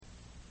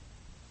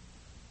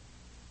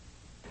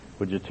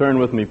Would you turn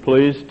with me,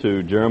 please,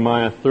 to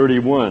Jeremiah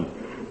 31.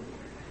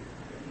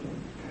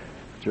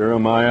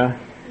 Jeremiah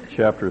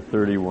chapter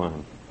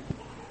 31.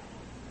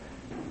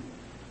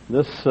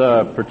 This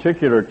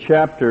particular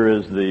chapter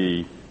is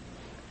the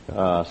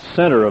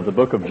center of the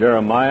book of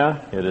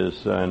Jeremiah. It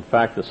is, in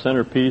fact, the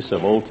centerpiece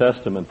of Old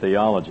Testament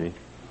theology.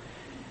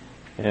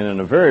 And in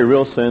a very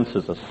real sense,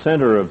 is the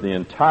center of the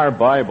entire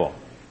Bible.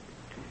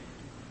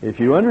 If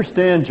you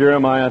understand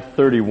Jeremiah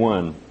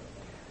 31,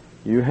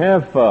 you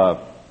have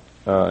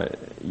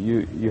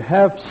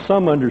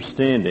some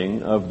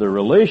understanding of the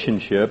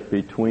relationship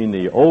between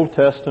the Old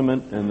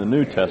Testament and the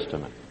New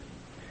Testament.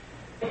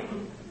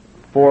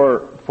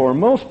 For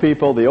most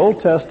people, the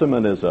Old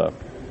Testament is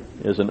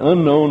an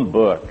unknown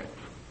book.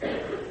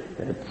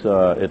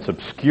 It's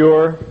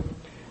obscure.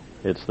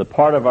 It's the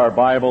part of our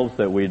Bibles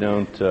that we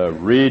don't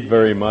read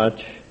very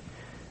much.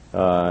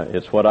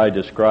 It's what I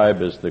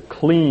describe as the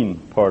clean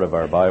part of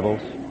our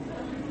Bibles.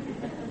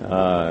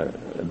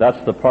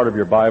 That's the part of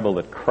your Bible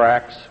that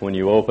cracks when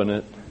you open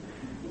it.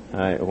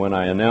 When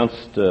I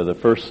announced the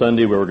first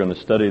Sunday we were going to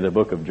study the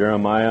book of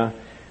Jeremiah,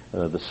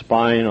 the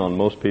spine on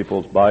most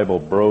people's Bible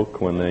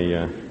broke when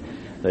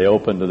they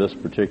opened to this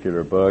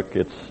particular book.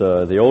 It's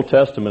the Old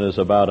Testament is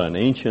about an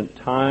ancient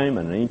time,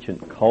 an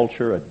ancient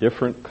culture, a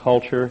different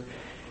culture,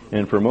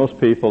 and for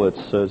most people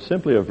it's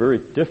simply a very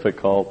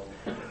difficult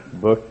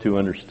book to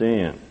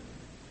understand.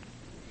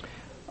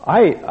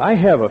 I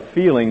have a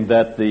feeling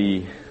that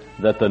the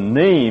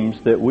names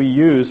that we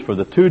use for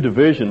the two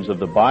divisions of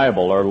the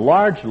Bible are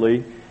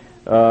largely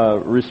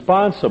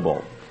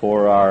responsible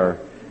for our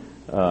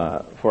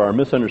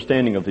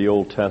misunderstanding of the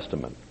Old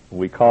Testament.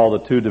 We call the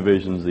two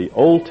divisions the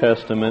Old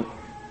Testament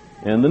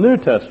and the New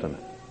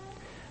Testament.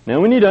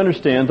 Now we need to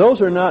understand those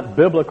are not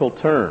biblical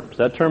terms.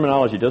 That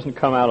terminology doesn't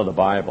come out of the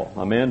Bible.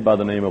 A man by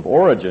the name of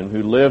Origen,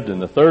 who lived in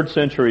the 3rd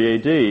century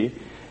A.D.,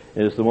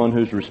 is the one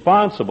who's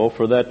responsible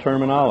for that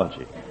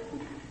terminology.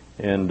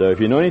 And if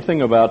you know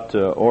anything about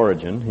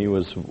Origen, he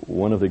was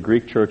one of the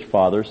Greek church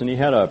fathers, and he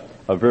had a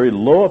very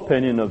low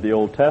opinion of the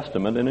Old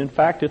Testament, and in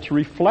fact it's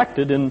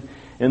reflected in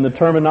the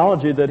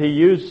terminology that he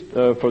used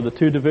for the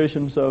two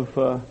divisions of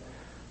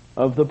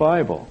the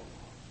Bible.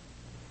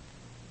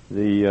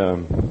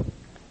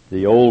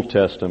 The Old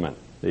Testament.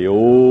 The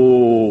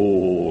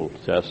Old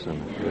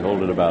Testament. We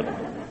hold it about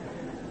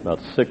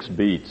 6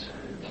 beats.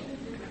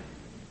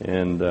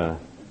 And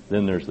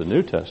then there's the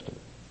New Testament.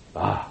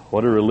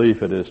 What a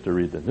relief it is to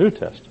read the New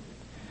Testament.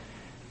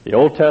 The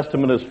Old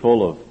Testament is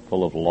full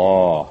of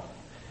law,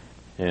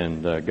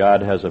 and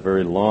God has a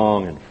very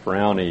long and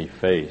frowny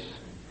face.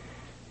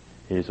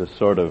 He's a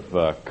sort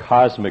of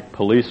cosmic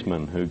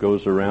policeman who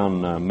goes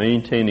around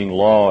maintaining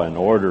law and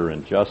order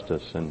and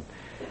justice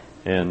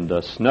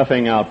and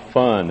snuffing out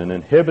fun and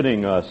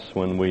inhibiting us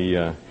when we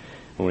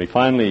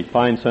finally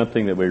find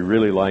something that we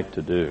really like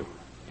to do.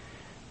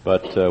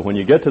 But when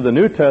you get to the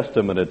New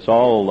Testament, it's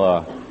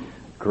all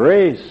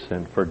grace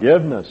and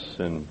forgiveness,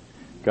 and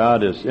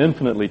God is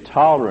infinitely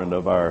tolerant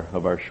of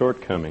our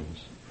shortcomings.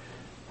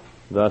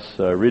 Thus,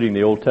 reading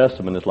the Old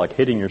Testament is like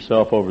hitting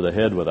yourself over the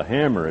head with a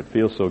hammer. It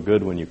feels so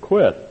good when you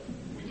quit.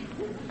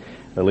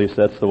 At least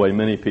that's the way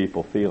many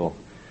people feel.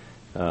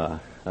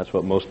 That's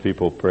what most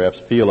people perhaps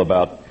feel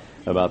about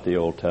the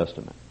Old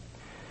Testament.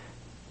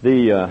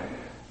 The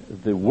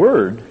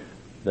word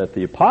that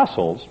the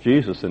apostles,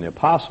 Jesus and the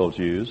apostles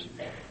use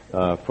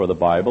for the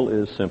Bible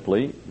is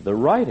simply the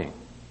writing.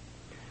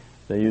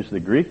 They use the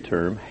Greek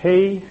term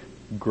he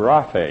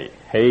graphe.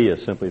 He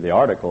is simply the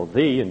article,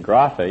 the, and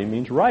graphe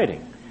means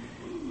writing.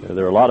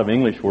 There are a lot of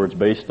English words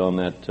based on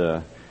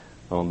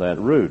that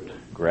root,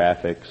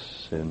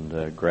 graphics and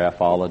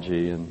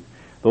graphology and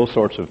those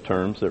sorts of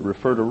terms that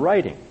refer to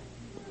writing.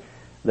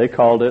 They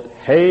called it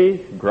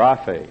he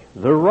graphe,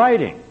 the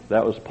writing.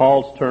 That was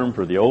Paul's term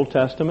for the Old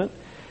Testament,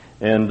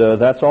 and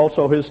that's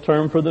also his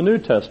term for the New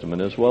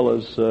Testament, as well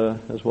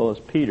as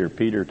Peter.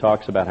 Peter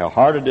talks about how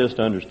hard it is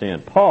to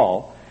understand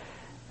Paul.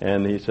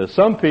 And he says,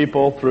 some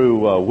people,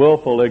 through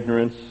willful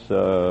ignorance,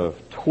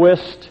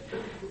 twist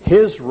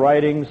his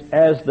writings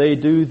as they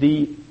do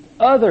the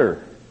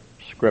other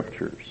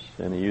Scriptures.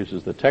 And he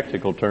uses the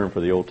technical term for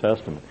the Old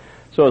Testament.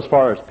 So as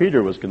far as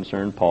Peter was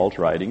concerned, Paul's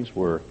writings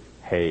were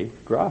he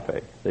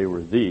graphe. They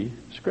were the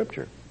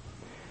Scripture.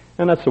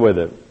 And that's the way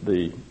that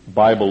the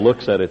Bible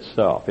looks at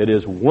itself. It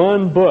is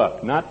one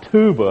book, not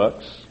 2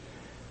 books,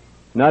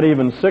 not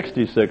even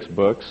 66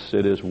 books.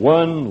 It is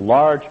one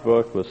large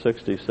book with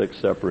 66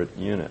 separate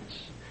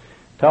units,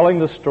 telling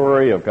the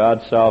story of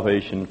God's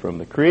salvation from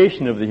the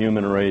creation of the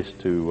human race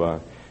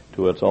to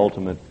its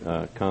ultimate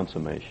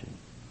consummation.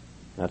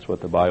 That's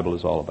what the Bible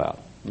is all about.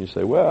 You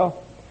say,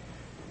 well,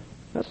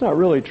 that's not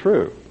really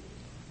true.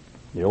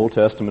 The Old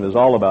Testament is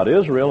all about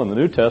Israel, and the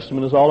New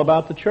Testament is all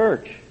about the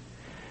church.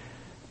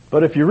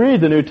 But if you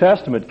read the New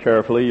Testament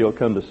carefully, you'll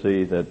come to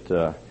see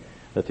that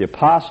the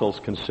apostles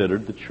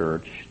considered the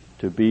church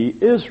to be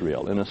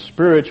Israel in a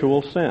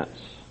spiritual sense.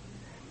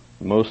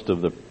 Most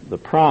of the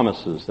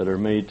promises that are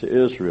made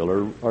to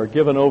Israel are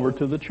given over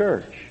to the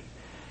church.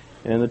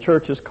 And the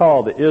church is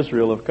called the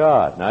Israel of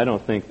God. Now, I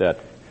don't think that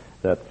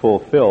that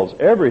fulfills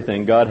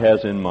everything God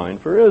has in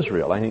mind for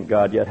Israel. I think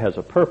God yet has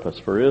a purpose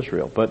for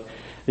Israel. But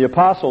the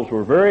apostles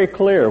were very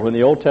clear when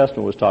the Old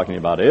Testament was talking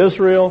about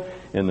Israel.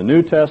 In the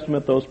New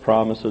Testament, those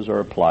promises are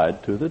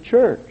applied to the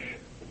church.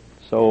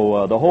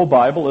 So the whole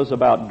Bible is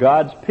about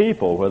God's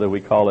people, whether we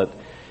call it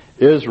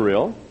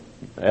Israel,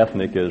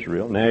 ethnic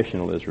Israel,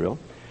 national Israel,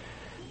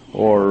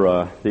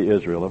 or the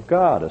Israel of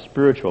God, a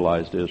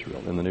spiritualized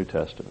Israel in the New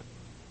Testament.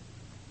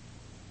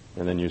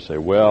 And then you say,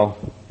 well,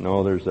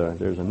 no, there's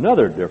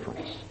another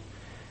difference.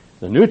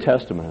 The New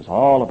Testament is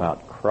all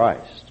about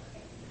Christ.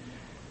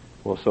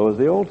 Well, so is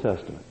the Old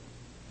Testament.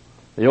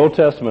 The Old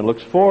Testament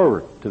looks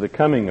forward to the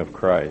coming of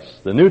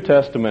Christ. The New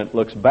Testament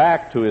looks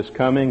back to His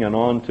coming and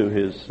on to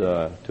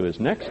His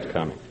next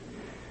coming.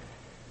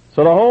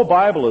 So the whole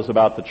Bible is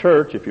about the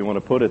church, if you want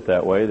to put it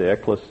that way, the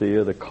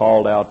ecclesia, the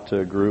called out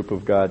group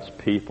of God's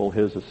people,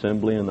 His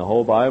assembly, and the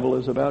whole Bible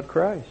is about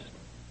Christ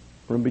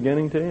from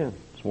beginning to end.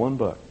 It's one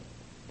book.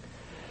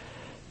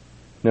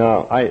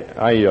 Now,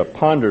 I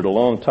pondered a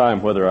long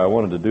time whether I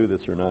wanted to do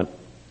this or not,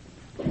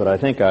 but I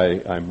think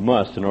I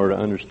must in order to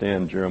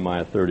understand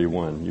Jeremiah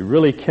 31. You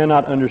really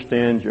cannot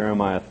understand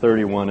Jeremiah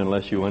 31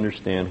 unless you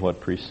understand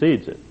what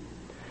precedes it.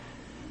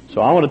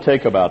 So I want to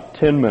take about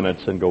 10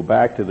 minutes and go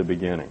back to the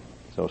beginning.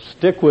 So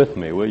stick with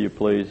me, will you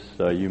please?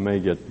 You may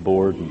get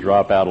bored and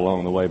drop out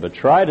along the way, but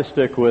try to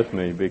stick with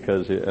me,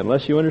 because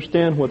unless you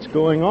understand what's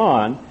going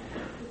on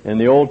in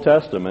the Old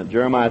Testament,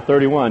 Jeremiah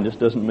 31 just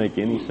doesn't make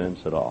any sense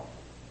at all.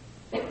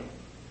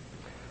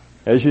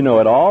 As you know,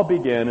 it all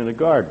began in a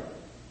garden.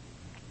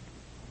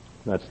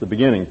 That's the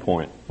beginning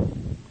point.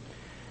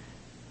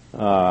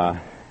 The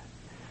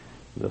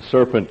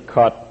serpent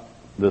caught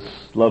this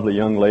lovely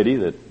young lady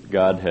that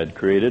God had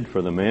created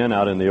for the man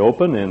out in the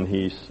open, and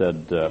he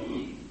said,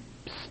 "Psst,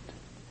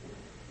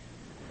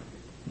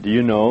 do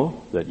you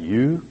know that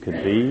you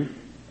can be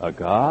a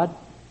god?"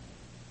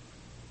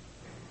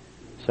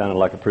 Sounded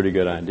like a pretty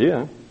good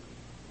idea.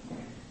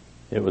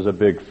 It was a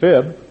big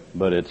fib,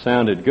 but it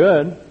sounded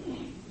good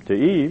to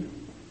Eve.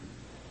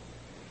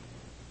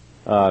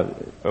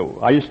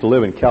 I used to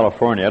live in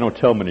California. I don't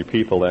tell many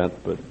people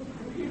that, but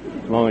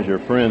as long as you're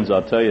friends,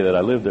 I'll tell you that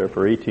I lived there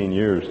for 18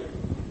 years.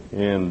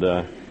 And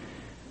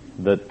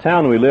the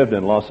town we lived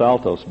in, Los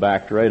Altos,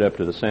 backed right up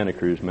to the Santa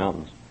Cruz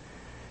Mountains.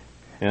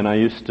 And I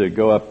used to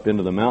go up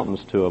into the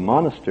mountains to a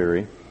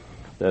monastery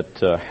that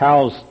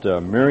housed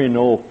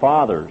Maryknoll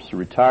Fathers,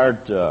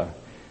 retired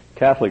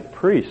Catholic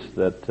priests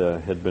that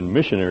had been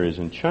missionaries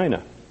in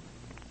China.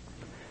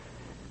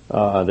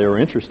 They were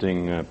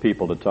interesting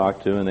people to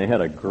talk to, and they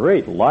had a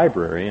great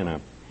library, and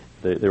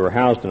they were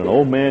housed in an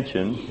old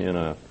mansion in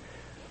an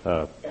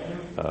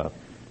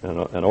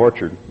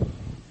orchard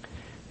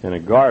and a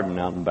garden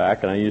out in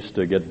back, and I used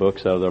to get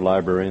books out of their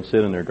library and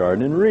sit in their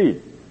garden and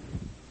read.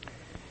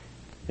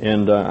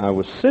 And I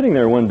was sitting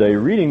there one day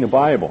reading the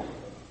Bible.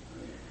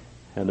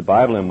 I had the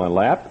Bible in my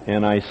lap,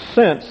 and I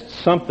sensed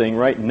something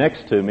right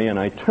next to me, and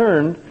I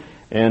turned,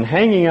 and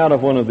hanging out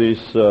of one of these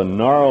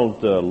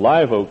gnarled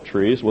live oak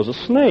trees was a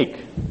snake.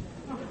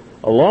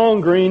 A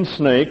long green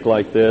snake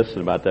like this,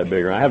 and about that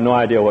big. I have no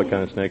idea what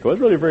kind of snake it was.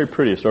 Really very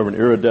pretty, sort of an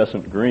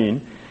iridescent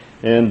green.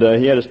 And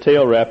he had his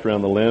tail wrapped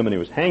around the limb, and he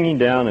was hanging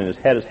down and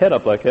had his head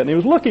up like that, and he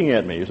was looking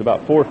at me. He was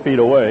about 4 feet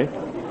away.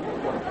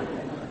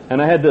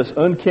 And I had this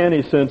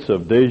uncanny sense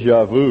of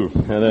deja vu.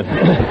 And then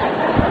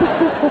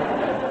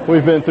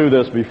we've been through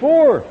this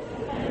before.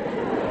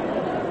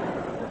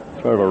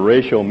 Sort of a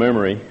racial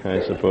memory,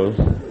 I suppose.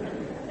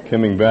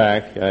 Coming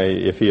back,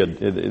 if he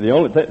had, it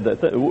would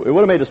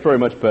have made the story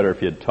much better if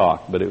he had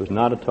talked, but it was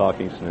not a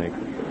talking snake.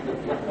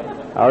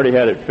 I already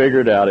had it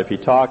figured out. If he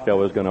talked, I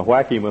was going to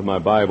whack him with my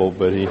Bible,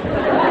 but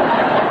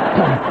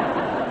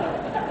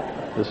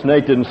the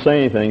snake didn't say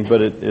anything,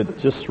 but it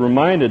just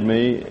reminded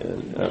me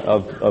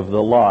of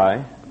the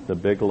lie, the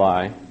big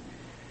lie,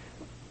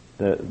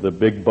 the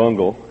big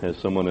bungle, as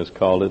someone has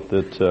called it,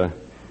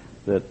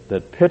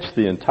 that pitched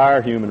the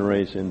entire human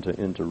race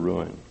into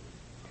ruin.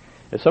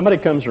 If somebody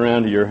comes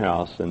around to your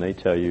house and they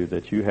tell you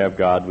that you have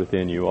God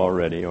within you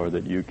already, or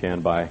that you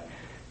can by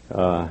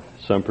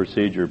some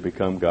procedure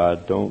become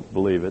God, don't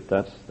believe it.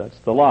 That's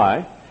the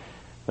lie.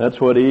 That's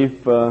what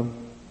Eve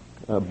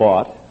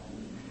bought,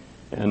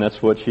 and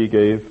that's what she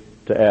gave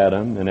to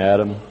Adam, and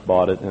Adam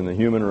bought it, and the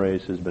human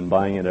race has been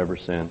buying it ever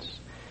since.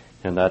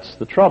 And that's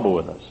the trouble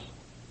with us.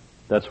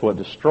 That's what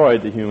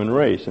destroyed the human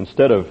race.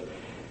 Instead of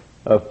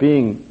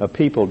being a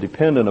people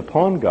dependent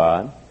upon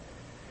God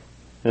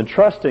and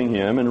trusting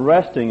Him and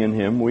resting in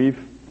Him,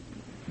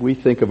 we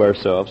think of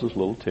ourselves as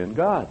little tin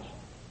gods.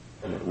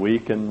 We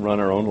can run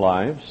our own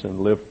lives and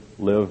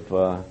live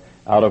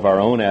out of our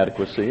own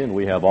adequacy, and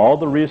we have all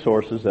the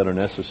resources that are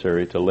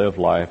necessary to live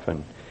life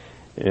and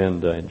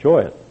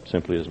enjoy it.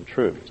 Simply isn't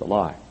true. It's a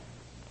lie.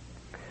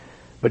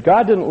 But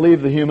God didn't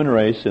leave the human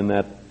race in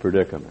that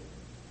predicament.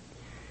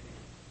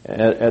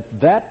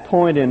 At that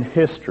point in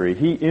history,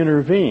 He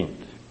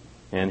intervened,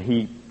 and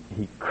He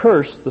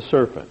cursed the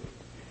serpent.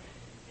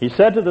 He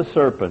said to the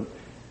serpent,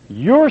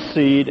 your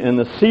seed and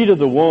the seed of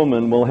the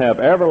woman will have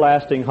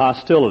everlasting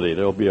hostility.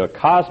 There will be a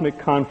cosmic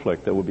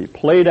conflict that will be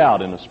played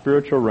out in a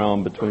spiritual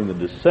realm between the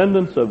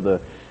descendants of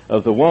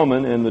the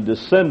woman and the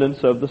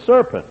descendants of the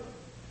serpent.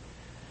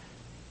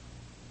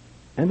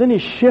 And then he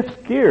shifts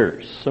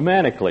gears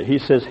semantically. He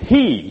says,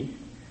 he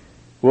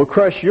will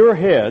crush your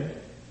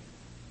head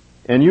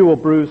and you will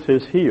bruise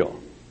his heel.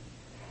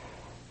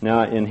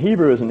 Now, in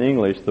Hebrew as in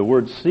English, the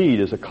word seed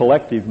is a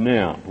collective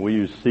noun. We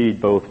use seed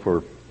both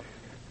for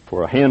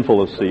a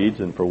handful of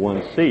seeds and for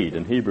one seed.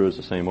 In Hebrew it's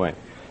the same way.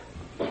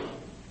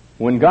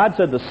 When God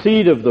said the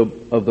seed of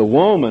the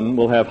woman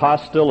will have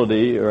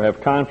hostility or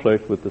have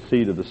conflict with the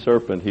seed of the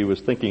serpent, he was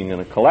thinking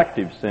in a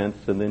collective sense,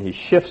 and then he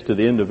shifts to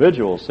the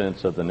individual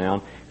sense of the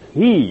noun.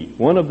 He,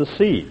 one of the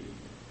seed,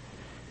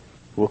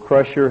 will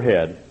crush your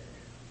head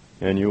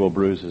and you will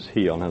bruise his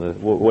heel. Now,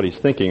 what he's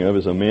thinking of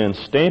is a man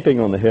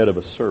stamping on the head of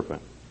a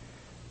serpent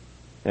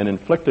and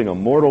inflicting a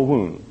mortal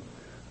wound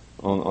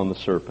on the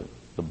serpent.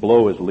 The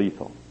blow is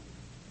lethal.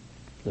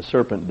 The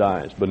serpent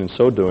dies, but in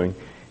so doing,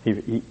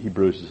 he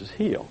bruises his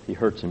heel. He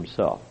hurts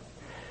himself.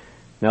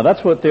 Now,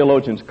 that's what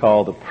theologians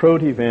call the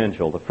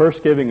protevangel, the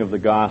first giving of the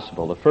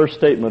gospel, the first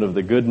statement of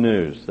the good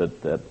news,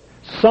 that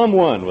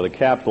someone with a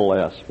capital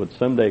S would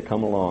someday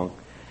come along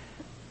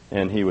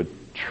and he would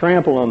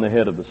trample on the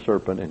head of the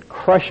serpent and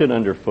crush it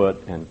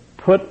underfoot and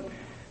put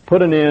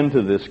an end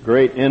to this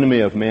great enemy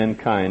of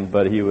mankind,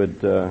 but he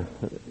would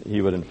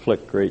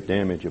inflict great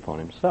damage upon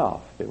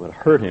himself. It would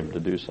hurt him to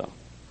do so.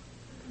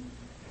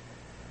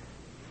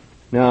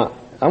 Now,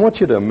 I want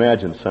you to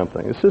imagine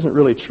something. This isn't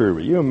really true,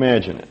 but you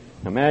imagine it.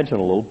 Imagine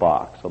a little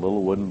box, a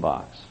little wooden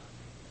box.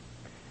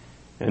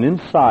 And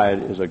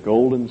inside is a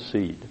golden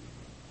seed.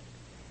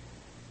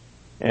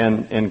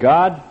 And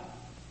God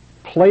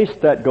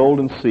placed that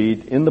golden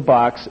seed in the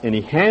box, and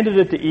he handed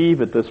it to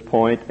Eve at this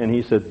point, and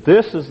he said,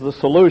 this is the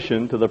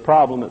solution to the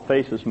problem that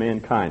faces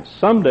mankind.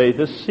 Someday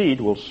this seed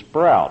will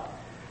sprout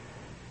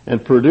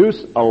and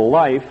produce a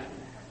life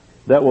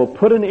that will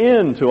put an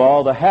end to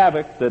all the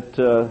havoc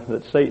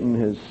that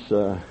Satan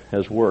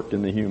has worked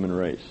in the human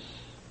race.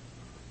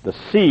 The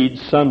seed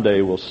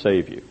someday will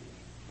save you.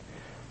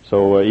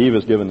 So Eve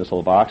is given this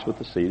little box with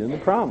the seed and the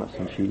promise,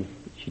 and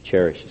she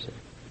cherishes it.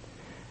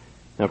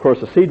 Now, of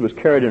course, the seed was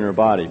carried in her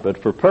body,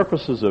 but for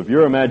purposes of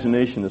your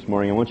imagination this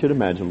morning, I want you to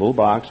imagine a little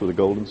box with a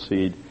golden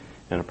seed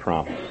and a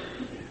promise.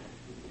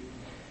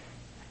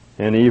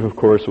 And Eve, of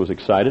course, was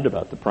excited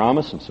about the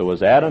promise, and so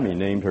was Adam. He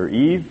named her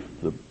Eve.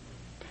 The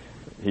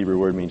Hebrew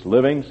word means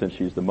living, since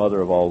she's the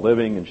mother of all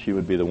living, and she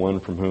would be the one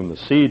from whom the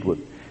seed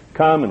would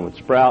come and would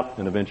sprout,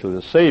 and eventually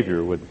the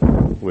Savior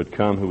would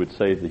come who would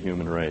save the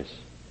human race.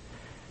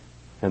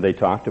 And they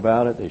talked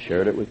about it, they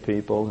shared it with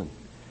people,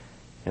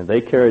 and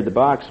they carried the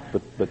box,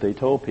 but they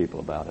told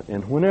people about it.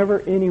 And whenever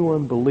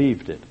anyone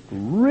believed it,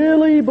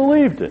 really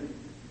believed it,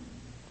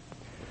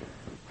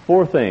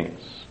 4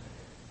 things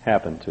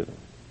happened to them.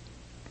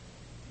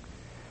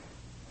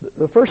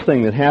 The first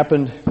thing that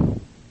happened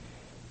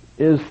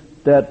is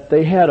that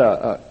they had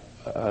a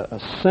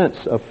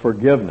sense of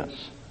forgiveness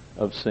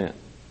of sin.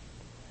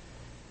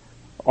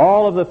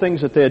 All of the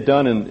things that they had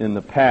done in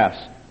the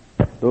past,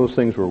 those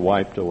things were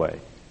wiped away.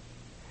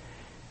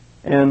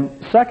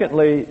 And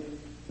secondly,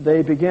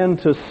 they began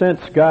to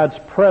sense God's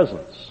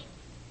presence.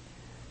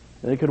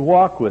 They could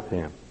walk with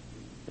Him,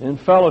 in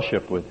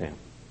fellowship with Him.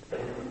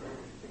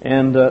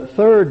 And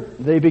third,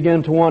 they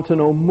began to want to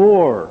know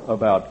more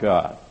about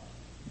God,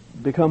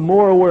 become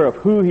more aware of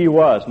who He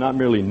was, not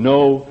merely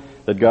know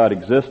that God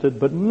existed,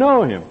 but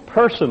know Him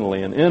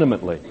personally and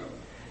intimately,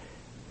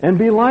 and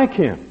be like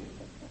Him,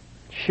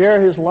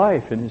 share His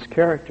life and His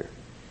character.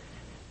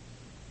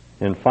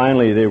 And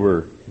finally, they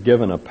were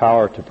given a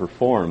power to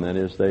perform. That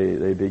is,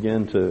 they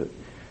began to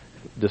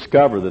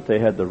discover that they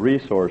had the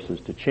resources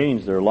to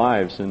change their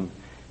lives and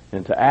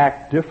to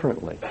act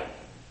differently,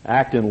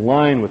 act in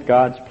line with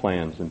God's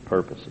plans and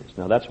purposes.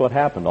 Now, that's what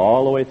happened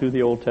all the way through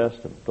the Old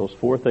Testament. Those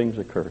 4 things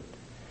occurred.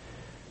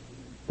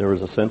 There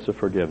was a sense of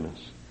forgiveness.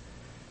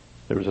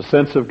 There was a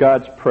sense of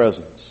God's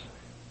presence.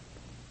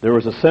 There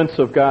was a sense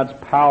of God's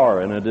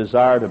power and a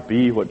desire to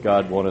be what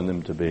God wanted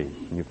them to be.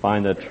 And you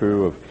find that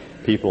true of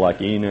people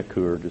like Enoch,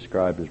 who are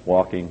described as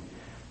walking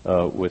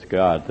with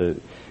God.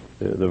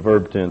 The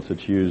verb tense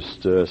that's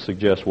used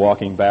suggests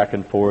walking back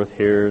and forth,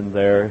 here and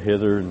there,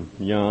 hither and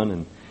yon,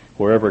 and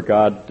wherever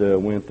God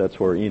went, that's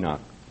where Enoch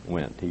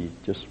went. He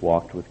just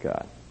walked with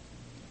God.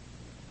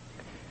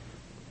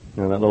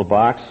 Now, that little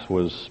box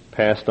was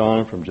passed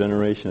on from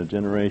generation to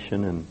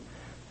generation, and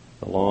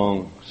the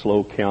long,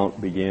 slow count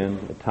began.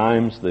 At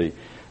times, the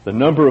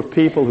number of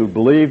people who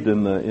believed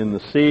in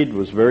the seed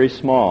was very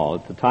small.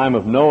 At the time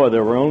of Noah,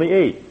 there were only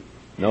 8.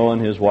 Noah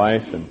and his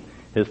wife and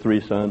his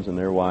 3 sons and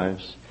their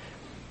wives.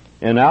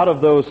 And out of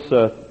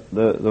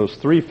those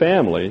 3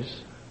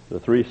 families,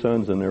 the 3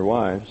 sons and their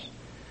wives,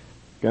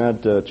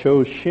 God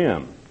chose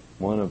Shem,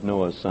 one of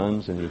Noah's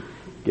sons, and He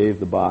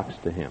gave the box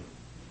to him.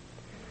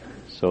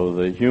 So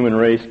the human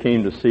race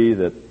came to see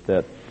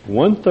that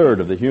 1/3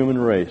 of the human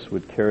race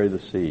would carry the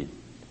seed.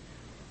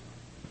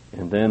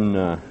 And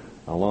then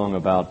along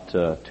about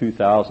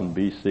 2000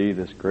 BC,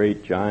 this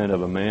great giant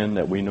of a man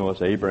that we know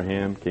as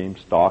Abraham came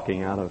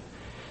stalking out of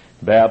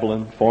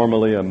Babylon,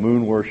 formerly a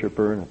moon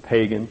worshiper and a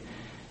pagan,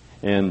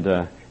 and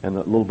the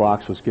little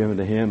box was given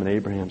to him, and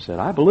Abraham said,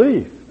 I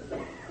believe.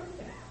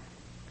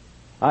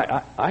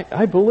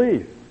 I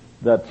believe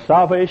that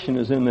salvation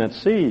is in that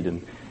seed,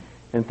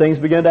 and things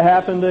began to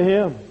happen to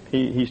him.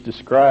 He's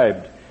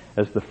described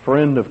as the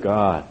friend of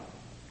God.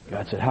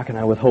 God said, how can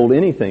I withhold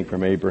anything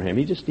from Abraham?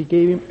 He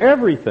gave him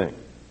everything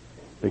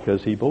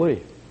because he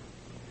believed.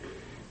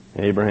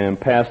 Abraham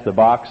passed the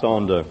box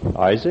on to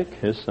Isaac,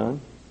 his son,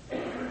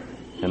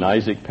 and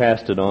Isaac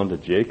passed it on to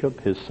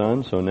Jacob, his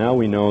son. So now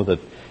we know that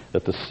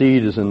the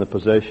seed is in the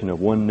possession of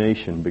one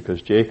nation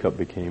because Jacob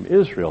became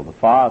Israel, the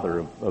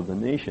father of the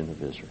nation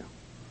of Israel.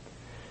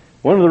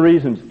 One of the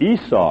reasons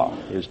Esau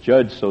is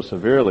judged so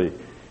severely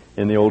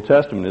in the Old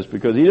Testament is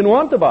because he didn't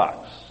want the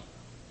box.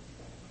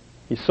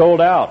 He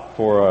sold out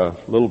for a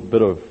little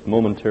bit of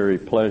momentary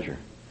pleasure.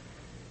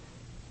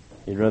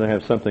 He'd rather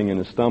have something in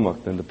his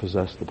stomach than to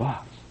possess the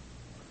box.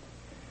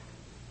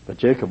 But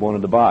Jacob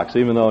wanted the box,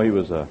 even though he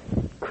was a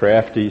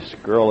crafty,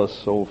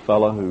 scurrilous old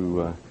fella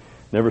who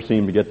never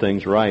seemed to get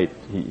things right.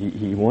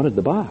 He wanted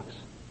the box.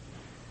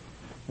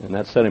 And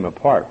that set him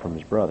apart from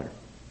his brother.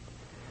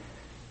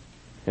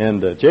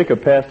 And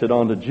Jacob passed it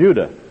on to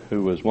Judah,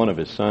 who was one of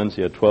his sons.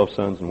 He had 12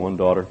 sons and one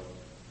daughter.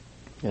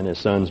 And his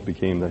sons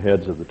became the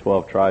heads of the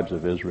 12 tribes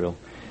of Israel.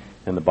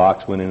 And the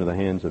box went into the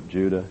hands of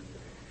Judah.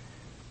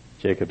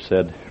 Jacob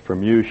said,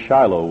 from you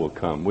Shiloh will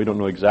come. We don't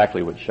know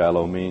exactly what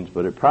Shiloh means,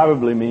 but it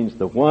probably means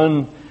the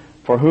one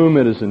for whom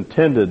it is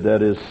intended,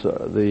 that is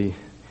the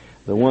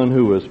one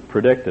who was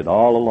predicted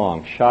all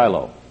along.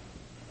 Shiloh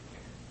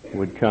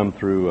would come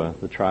through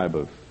the tribe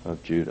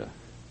of Judah.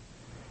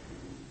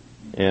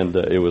 And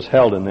it was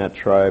held in that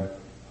tribe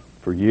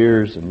for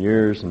years and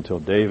years until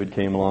David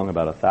came along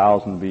about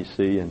 1000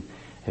 BC, and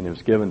it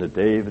was given to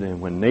David. And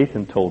when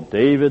Nathan told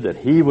David that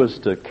he was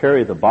to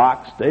carry the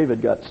box,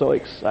 David got so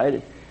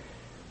excited.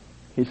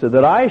 He said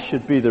that I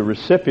should be the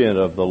recipient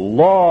of the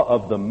law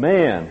of the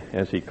man,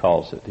 as he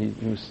calls it. He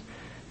was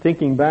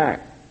thinking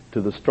back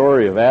to the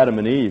story of Adam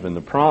and Eve and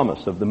the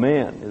promise of the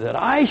man, that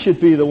I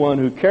should be the one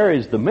who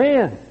carries the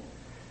man.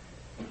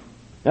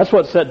 That's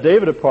what set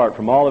David apart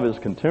from all of his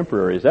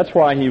contemporaries. That's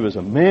why he was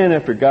a man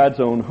after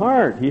God's own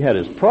heart. He had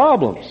his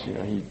problems.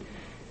 He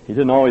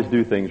didn't always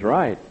do things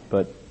right,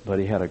 but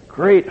he had a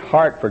great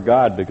heart for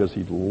God because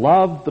he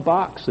loved the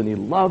box and he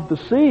loved the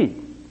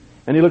seed.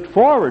 And he looked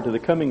forward to the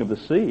coming of the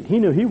seed. He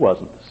knew he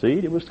wasn't the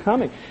seed. It was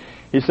coming.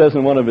 He says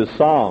in one of his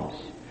Psalms,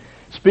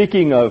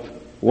 speaking of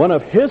one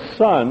of his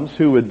sons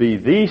who would be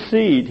the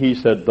seed, he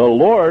said, the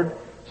Lord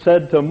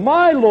said to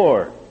my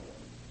Lord.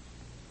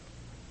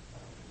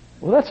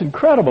 Well, that's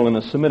incredible in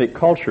a Semitic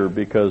culture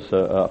because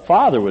a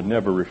father would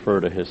never refer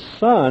to his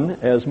son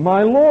as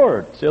my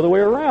Lord. It's the other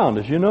way around,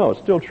 as you know.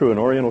 It's still true in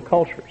Oriental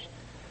cultures.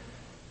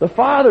 The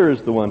father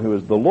is the one who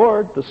is the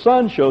Lord. The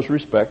son shows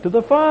respect to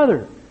the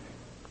father.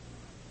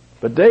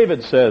 But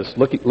David says,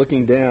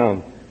 looking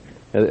down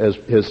as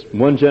his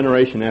one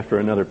generation after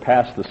another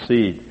passed the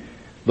seed,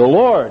 the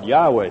Lord,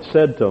 Yahweh,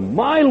 said to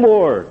my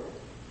Lord,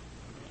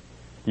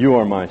 you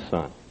are my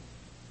son.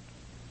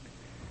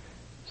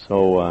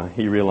 So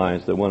he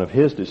realized that one of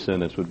his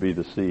descendants would be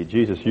the seed.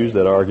 Jesus used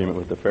that argument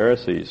with the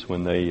Pharisees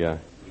when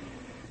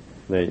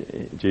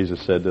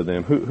Jesus said to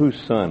them, whose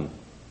son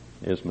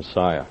is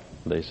Messiah?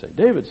 They say,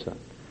 David's son.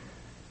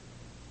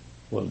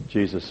 Well,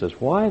 Jesus says,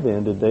 why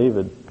then did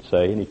David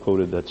say, and he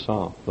quoted that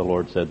psalm, the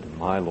Lord said to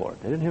my Lord.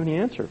 They didn't have any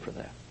answer for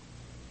that.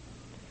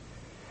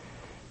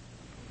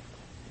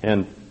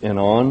 And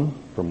on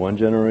from one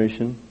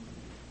generation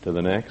to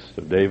the next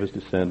of David's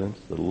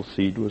descendants, the little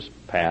seed was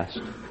passed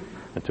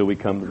until we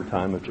come to the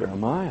time of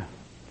Jeremiah.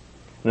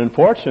 And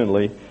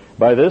unfortunately,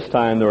 by this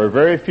time, there were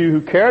very few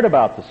who cared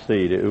about the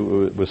seed. It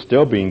was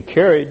still being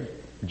carried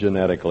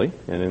genetically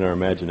and in our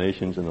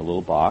imaginations in a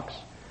little box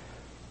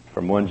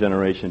from one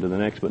generation to the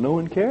next, but no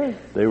one cared.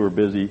 They were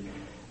busy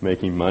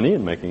making money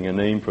and making a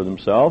name for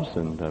themselves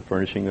and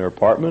furnishing their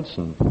apartments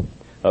and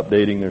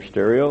updating their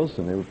stereos,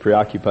 and they were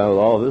preoccupied with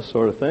all of this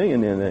sort of thing,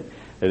 and then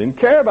they didn't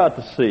care about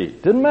the seed.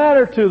 It didn't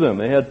matter to them.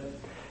 They had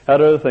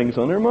other things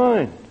on their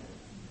mind.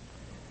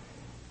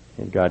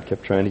 And God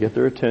kept trying to get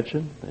their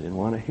attention. They didn't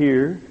want to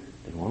hear.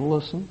 They didn't want to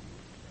listen.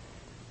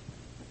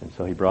 And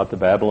so he brought the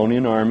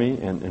Babylonian army,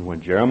 and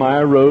when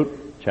Jeremiah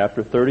wrote,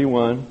 chapter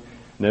 31,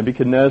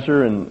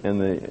 Nebuchadnezzar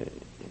and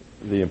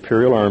the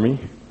imperial army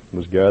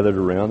was gathered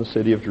around the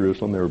city of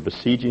Jerusalem. They were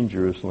besieging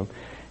Jerusalem.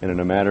 And in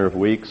a matter of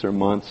weeks or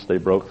months, they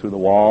broke through the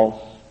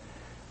walls.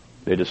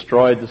 They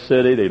destroyed the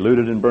city. They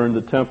looted and burned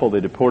the temple. They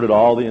deported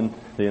all the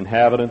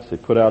inhabitants. They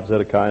put out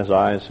Zedekiah's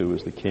eyes, who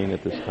was the king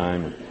at this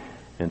time,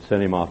 and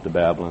sent him off to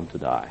Babylon to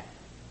die.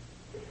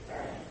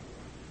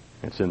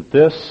 It's in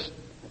this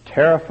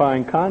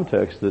terrifying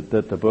context that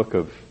the book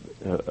of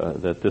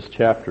that this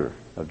chapter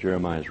of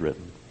Jeremiah is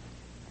written.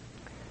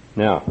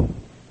 Now,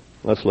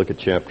 let's look at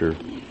chapter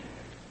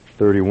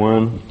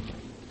 31.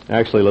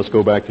 Actually, let's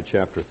go back to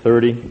chapter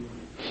 30.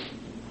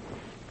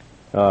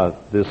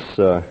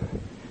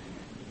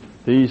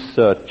 These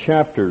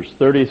chapters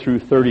 30 through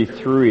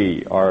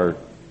 33 are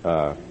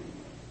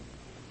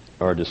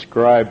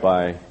described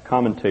by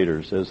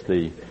commentators as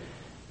the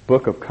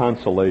book of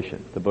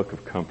consolation, the book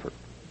of comfort.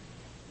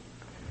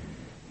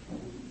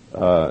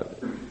 The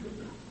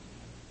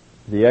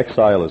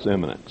exile is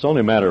imminent. It's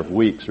only a matter of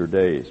weeks or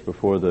days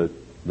before the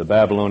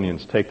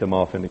Babylonians take them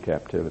off into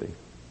captivity.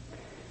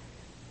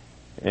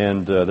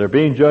 And they're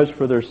being judged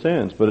for their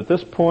sins. But at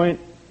this point,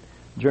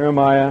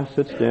 Jeremiah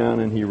sits down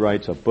and he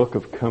writes a book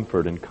of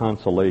comfort and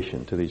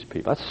consolation to these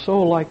people. That's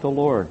so like the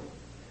Lord.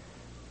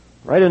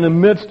 Right in the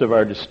midst of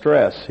our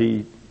distress,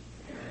 He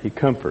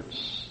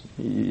comforts.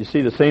 You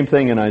see the same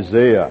thing in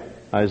Isaiah.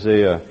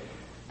 Isaiah,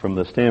 from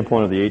the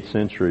standpoint of the 8th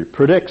century,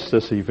 predicts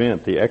this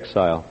event, the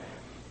exile.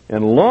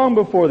 And long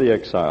before the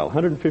exile,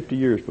 150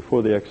 years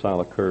before the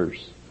exile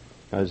occurs,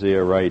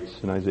 Isaiah writes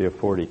in Isaiah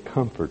 40,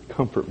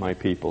 comfort my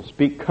people.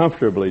 Speak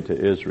comfortably to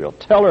Israel.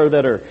 Tell her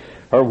that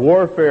her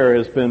warfare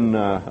has been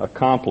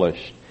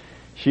accomplished.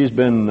 She's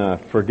been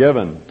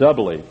forgiven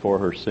doubly for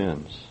her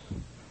sins.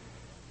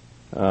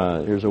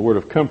 Here's a word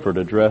of comfort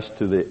addressed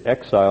to the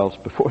exiles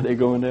before they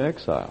go into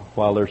exile,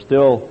 while they're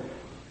still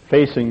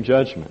facing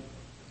judgment.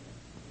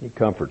 He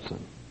comforts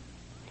them.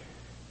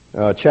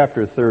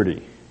 Chapter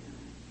 30.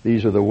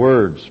 These are the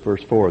words,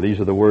 verse 4, these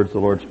are the words the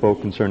Lord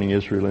spoke concerning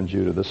Israel and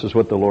Judah. This is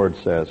what the Lord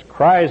says.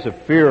 Cries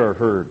of fear are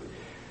heard.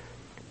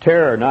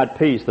 Terror, not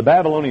peace. The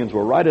Babylonians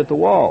were right at the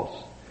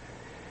walls.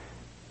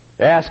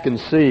 Ask and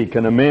see,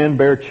 can a man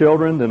bear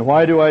children? Then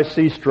why do I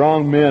see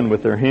strong men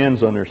with their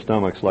hands on their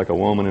stomachs like a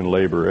woman in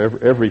labor?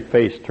 Every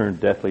face turned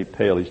deathly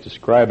pale. He's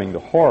describing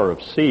the horror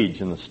of siege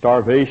and the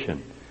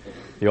starvation,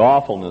 the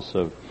awfulness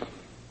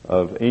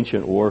of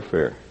ancient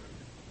warfare.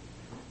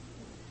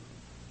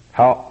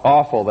 How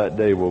awful that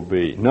day will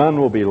be. None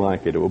will be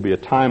like it. It will be a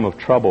time of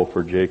trouble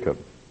for Jacob.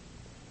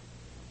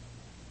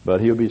 But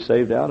he'll be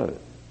saved out of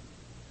it.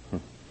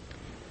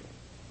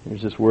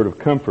 There's this word of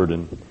comfort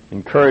and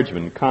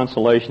encouragement and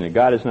consolation that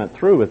God is not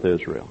through with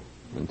Israel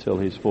until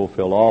He's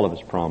fulfilled all of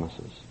His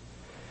promises.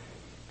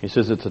 He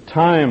says it's a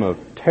time of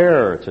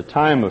terror. It's a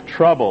time of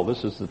trouble.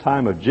 This is the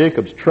time of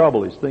Jacob's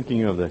trouble. He's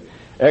thinking of the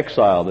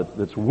exile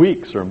that's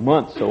weeks or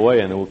months away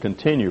and it will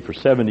continue for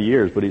 70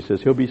 years. But he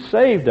says he'll be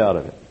saved out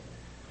of it.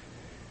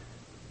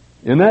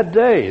 In that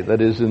day, that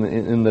is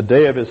in the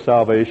day of His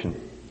salvation,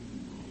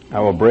 I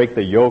will break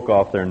the yoke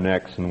off their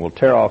necks and will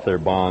tear off their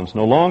bonds.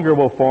 No longer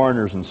will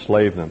foreigners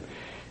enslave them.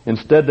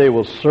 Instead, they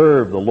will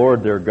serve the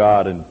Lord their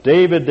God and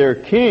David their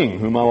king,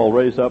 whom I will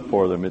raise up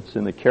for them. It's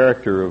in the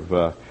character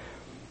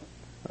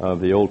of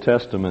the Old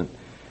Testament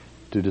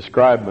to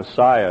describe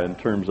Messiah in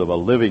terms of a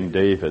living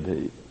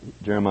David.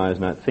 Jeremiah is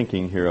not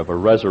thinking here of a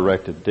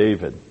resurrected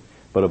David,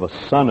 but of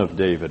a son of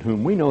David,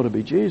 whom we know to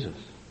be Jesus.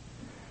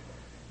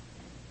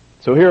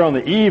 So here on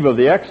the eve of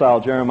the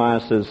exile,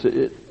 Jeremiah says,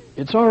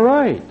 it's all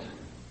right.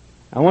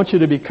 I want you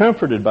to be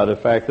comforted by the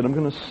fact that I'm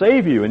going to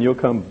save you and you'll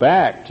come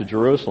back to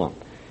Jerusalem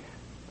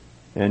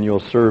and you'll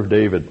serve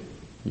David,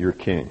 your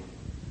king.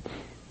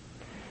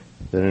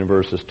 Then in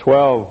verses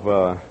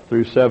 12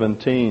 through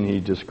 17, he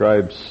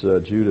describes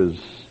Judah's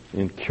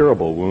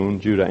incurable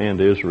wound, Judah and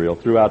Israel.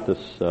 Throughout this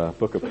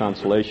book of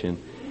consolation,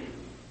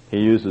 he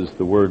uses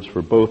the words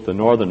for both the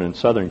northern and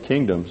southern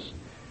kingdoms,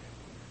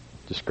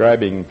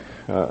 describing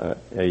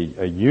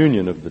a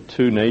union of the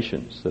two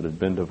nations that had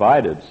been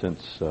divided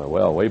since,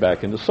 way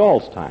back into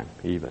Saul's time,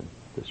 even.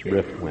 This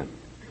rift went.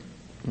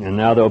 And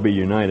now they'll be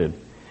united.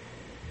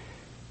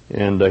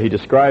 And he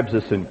describes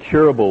this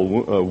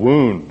incurable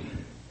wound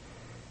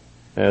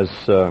as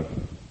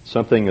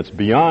something that's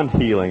beyond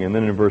healing. And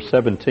then in verse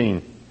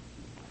 17,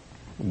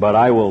 but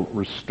I will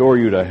restore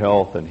you to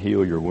health and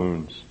heal your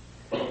wounds.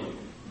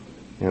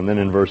 And then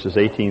in verses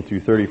 18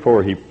 through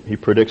 34, he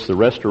predicts the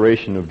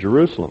restoration of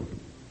Jerusalem.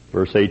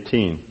 Verse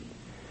 18,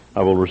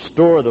 I will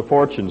restore the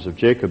fortunes of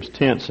Jacob's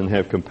tents and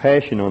have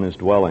compassion on his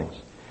dwellings.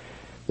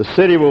 The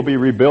city will be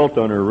rebuilt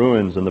on her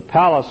ruins, and the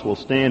palace will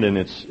stand in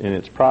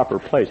its proper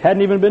place.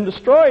 Hadn't even been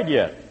destroyed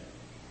yet.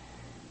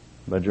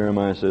 But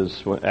Jeremiah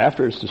says,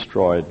 after it's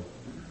destroyed,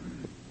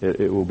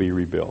 it will be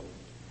rebuilt.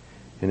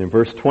 And in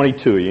verse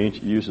 22, he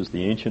uses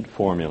the ancient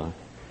formula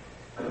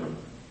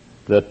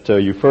that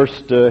you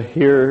first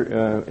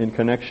hear in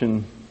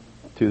connection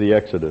to the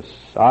Exodus.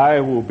 I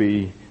will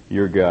be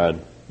your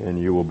God, and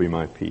you will be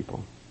my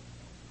people.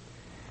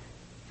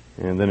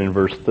 And then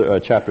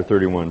in chapter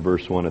 31,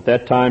 verse 1, at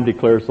that time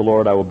declares the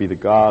Lord, I will be the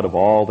God of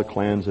all the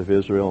clans of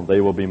Israel, and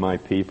they will be my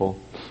people.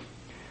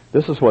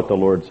 This is what the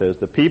Lord says,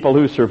 the people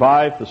who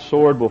survive the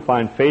sword will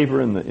find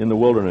favor in the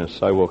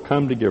wilderness. I will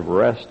come to give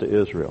rest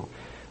to Israel.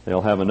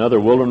 They'll have another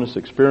wilderness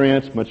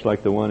experience, much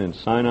like the one in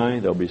Sinai.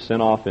 They'll be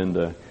sent off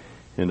into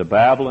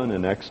Babylon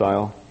in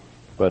exile,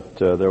 but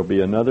there'll be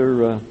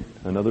another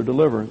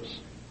deliverance.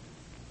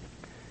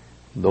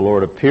 The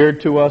Lord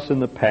appeared to us in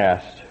the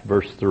past,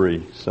 verse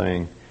 3,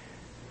 saying,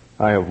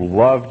 I have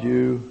loved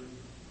you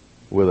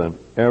with an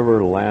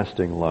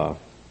everlasting love.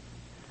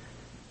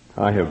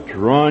 I have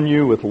drawn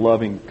you with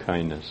loving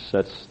kindness.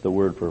 That's the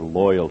word for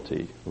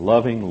loyalty,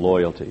 loving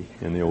loyalty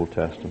in the Old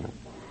Testament.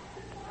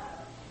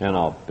 and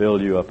I'll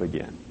build you up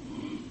again.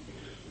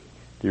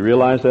 Do you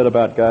realize that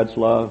about God's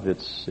love?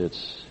 It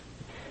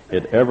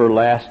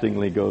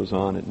everlastingly goes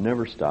on. It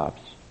never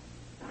stops.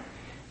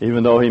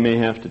 Even though He may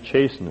have to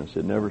chasten us,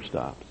 it never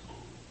stops.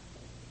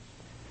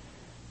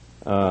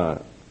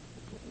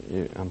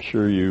 I'm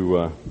sure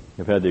you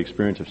have had the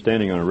experience of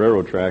standing on a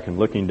railroad track and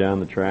looking down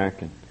the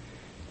track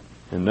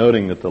and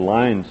noting that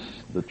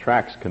the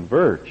tracks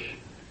converge.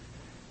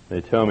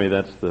 They tell me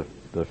that's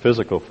the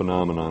physical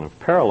phenomenon of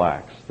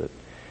parallax,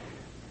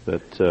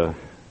 that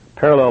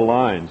parallel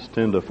lines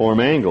tend to form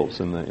angles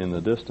in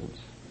the distance.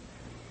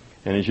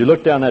 And as you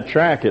look down that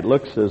track, it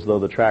looks as though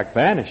the track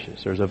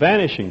vanishes. There's a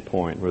vanishing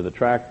point where the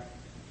track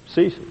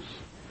ceases.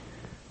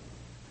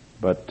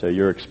 But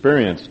your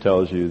experience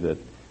tells you that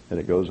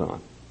it goes on.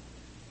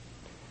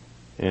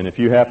 And if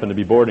you happen to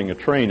be boarding a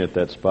train at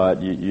that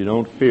spot, you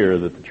don't fear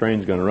that the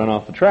train's going to run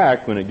off the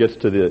track when it gets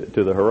to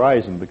the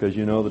horizon, because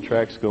you know the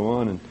tracks go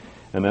on,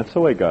 and that's the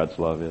way God's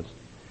love is.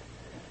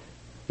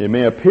 It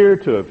may appear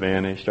to have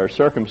vanished. Our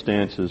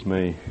circumstances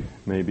may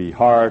be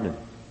hard and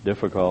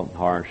difficult and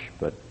harsh,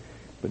 but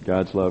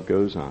God's love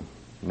goes on.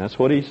 And that's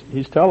what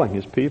He's telling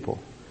His people.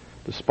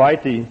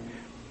 Despite the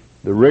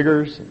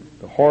rigors and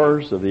the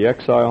horrors of the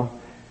exile,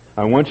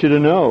 I want you to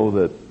know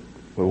that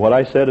what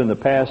I said in the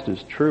past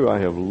is true. I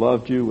have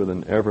loved you with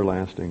an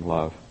everlasting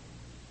love.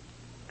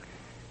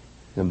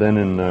 And then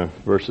in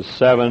verses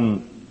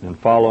 7 and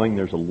following,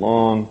 there's a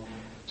long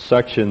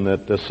section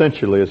that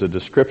essentially is a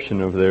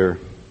description of their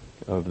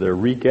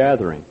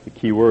regathering. The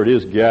key word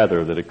is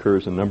gather, that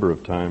occurs a number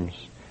of times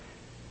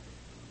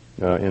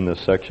in this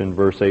section.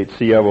 Verse 8,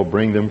 "See, I will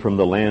bring them from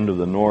the land of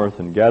the north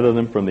and gather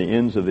them from the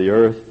ends of the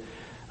earth.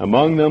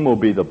 Among them will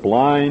be the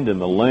blind and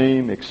the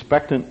lame,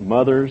 expectant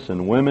mothers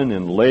and women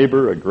in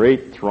labor. A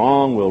great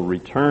throng will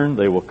return.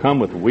 They will come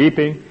with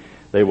weeping.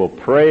 They will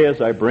pray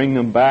as I bring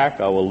them back.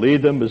 I will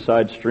lead them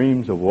beside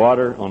streams of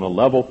water on a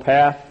level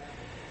path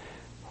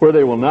where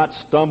they will not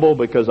stumble,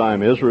 because I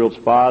am Israel's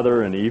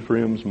father and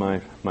Ephraim's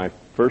my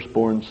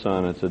firstborn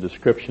son." It's a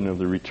description of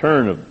the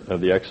return of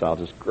the exiles.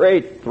 This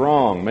great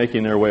throng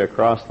making their way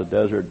across the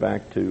desert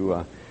back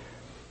to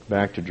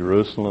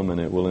Jerusalem, and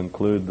it will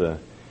include the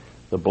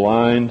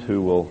blind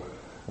who will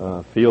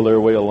feel their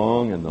way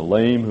along, and the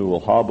lame who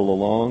will hobble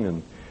along,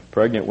 and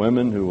pregnant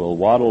women who will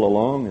waddle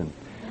along,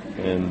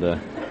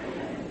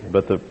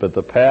 but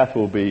the path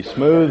will be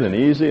smooth and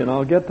easy, and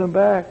I'll get them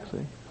back. See,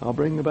 I'll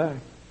bring them back.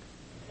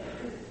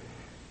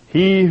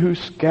 "He who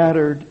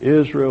scattered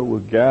Israel will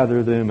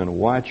gather them and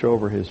watch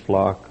over His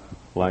flock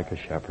like a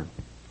shepherd."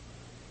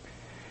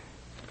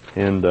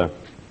 And then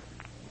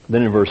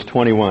in verse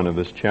 21 of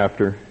this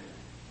chapter,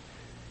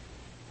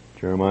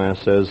 Jeremiah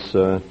says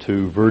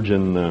to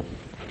virgin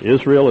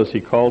Israel, as he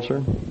calls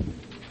her,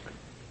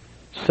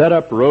 "Set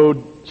up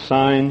road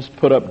signs,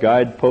 put up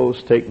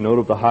guideposts, take note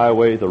of the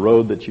highway, the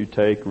road that you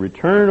take.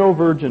 Return, O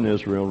virgin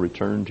Israel,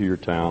 return to your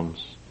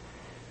towns."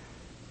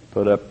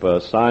 Put up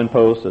a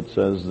signpost that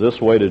says, "This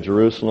way to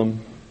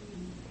Jerusalem,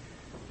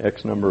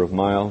 X number of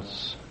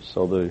miles,"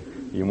 so that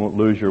you won't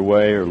lose your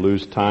way or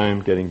lose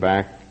time getting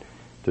back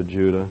to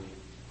Judah.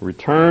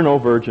 "Return, O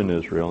virgin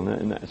Israel."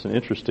 And that's an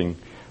interesting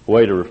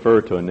way to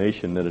refer to a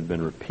nation that had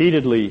been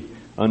repeatedly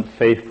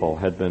unfaithful,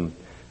 had been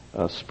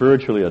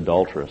spiritually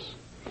adulterous.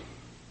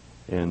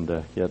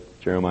 And yet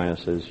Jeremiah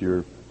says,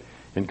 "You're,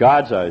 in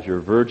God's eyes,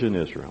 you're virgin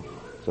Israel."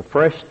 It's a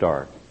fresh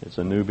start. It's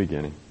a new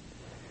beginning.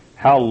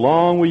 "How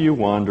long will you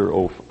wander,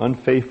 O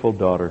unfaithful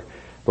daughter?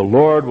 The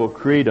Lord will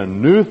create a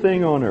new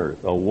thing on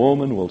earth. A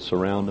woman will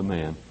surround a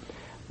man."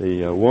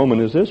 The woman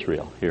is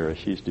Israel here, as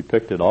she's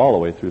depicted all the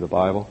way through the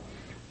Bible.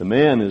 The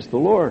man is the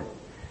Lord.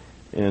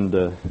 And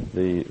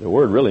the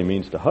word really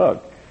means to hug.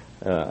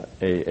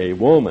 A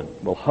woman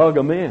will hug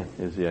a man,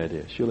 is the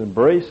idea. She'll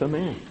embrace a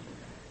man.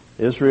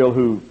 Israel,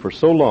 who for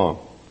so long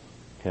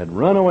had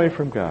run away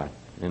from God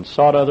and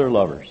sought other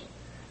lovers,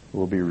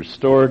 will be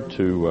restored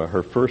to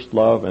her first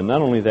love. And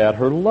not only that,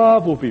 her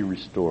love will be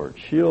restored.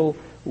 She'll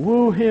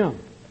woo Him.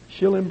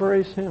 She'll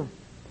embrace Him.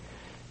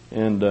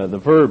 And the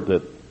verb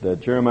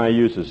that Jeremiah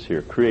uses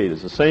here, create,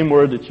 is the same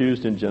word that's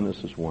used in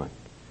Genesis 1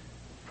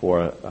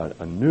 for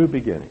a new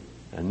beginning,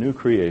 a new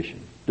creation,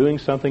 doing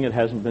something that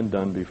hasn't been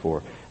done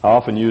before. I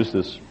often use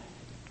this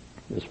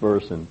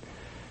verse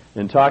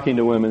in talking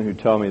to women who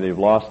tell me they've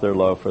lost their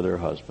love for their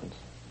husbands.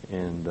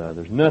 And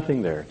there's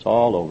nothing there. It's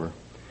all over.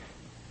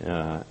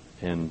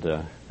 And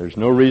there's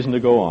no reason to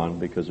go on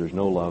because there's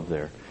no love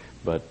there.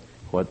 But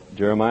what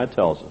Jeremiah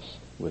tells us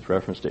with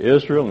reference to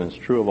Israel, and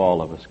it's true of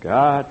all of us,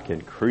 God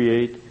can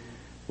create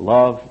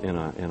love in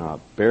a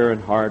barren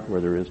heart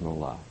where there is no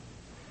love.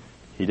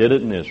 He did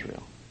it in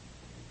Israel.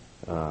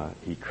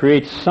 He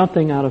creates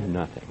something out of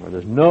nothing, where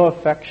there's no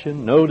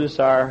affection, no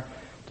desire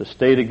to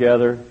stay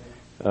together,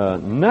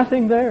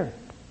 nothing there.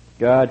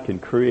 God can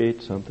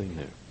create something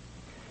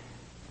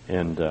new.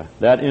 And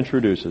that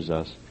introduces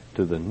us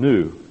to the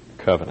new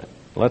covenant.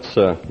 Let's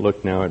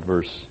look now at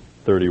verse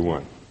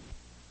 31.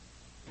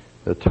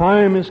 "The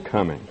time is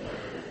coming,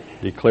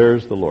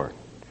 declares the Lord,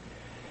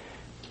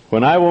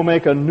 when I will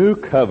make a new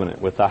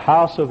covenant with the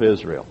house of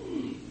Israel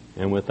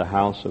and with the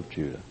house of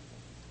Judah.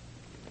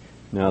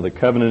 Now the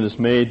covenant is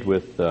made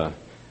with a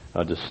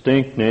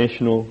distinct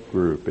national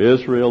group,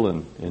 Israel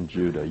and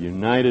Judah,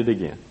 united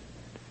again.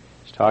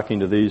 He's talking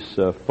to these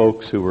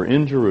folks who were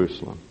in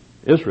Jerusalem,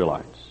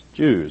 Israelites,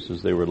 Jews,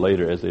 as they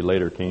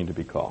later came to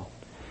be called.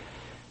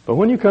 But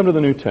when you come to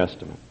the New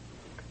Testament,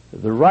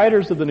 the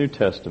writers of the New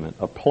Testament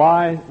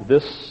apply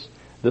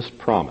this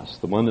promise,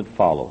 the one that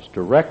follows,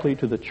 directly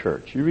to the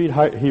church. You read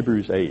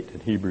Hebrews 8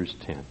 and Hebrews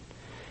 10.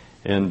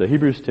 And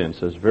Hebrews 10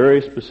 says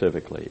very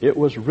specifically, it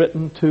was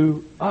written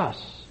to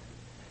us.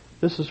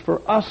 This is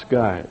for us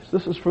guys.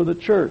 This is for the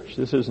church.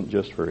 This isn't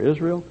just for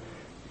Israel.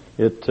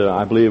 It,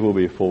 I believe, will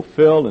be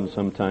fulfilled in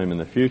some time in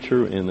the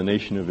future in the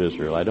nation of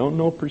Israel. I don't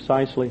know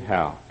precisely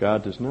how.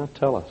 God does not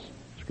tell us.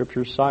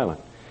 Scripture is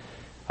silent.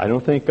 I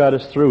don't think God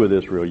is through with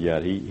Israel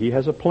yet. He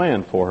has a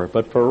plan for her.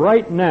 But for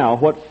right now,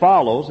 what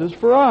follows is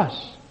for us.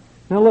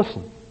 Now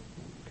listen.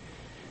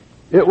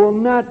 It will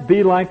not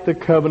be like the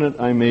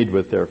covenant I made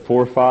with their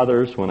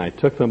forefathers when I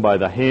took them by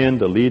the hand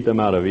to lead them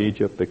out of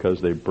Egypt,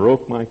 because they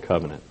broke my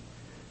covenant,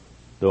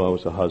 though I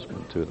was a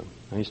husband to them.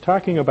 And he's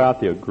talking about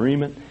the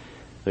agreement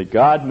that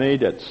God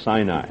made at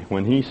Sinai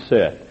when he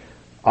said,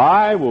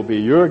 I will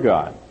be your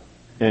God,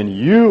 and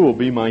you will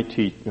be my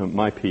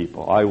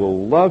people. I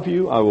will love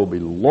you. I will be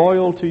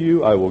loyal to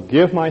you. I will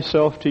give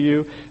myself to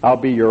you. I'll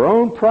be your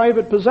own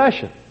private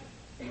possession.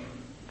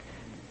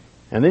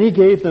 And then he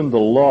gave them the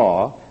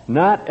law,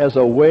 not as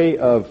a way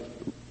of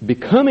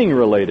becoming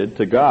related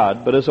to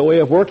God, but as a way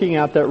of working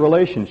out that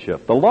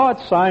relationship. The law at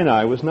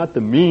Sinai was not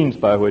the means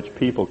by which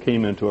people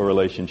came into a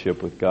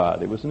relationship with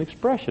God. It was an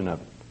expression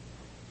of it.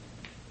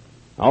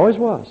 Always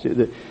was.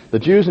 The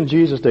Jews in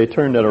Jesus' day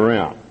turned that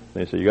around.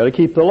 They said, you got to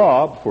keep the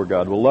law before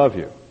God will love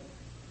you.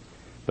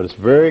 But it's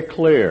very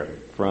clear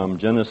from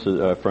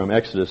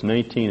Exodus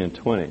 19 and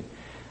 20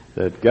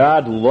 that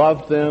God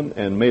loved them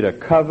and made a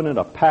covenant,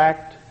 a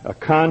pact, a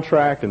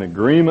contract, an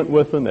agreement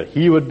with them that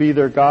He would be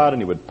their God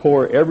and He would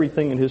pour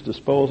everything at His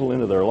disposal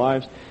into their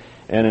lives.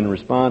 And in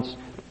response,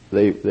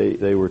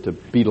 they were to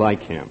be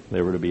like Him.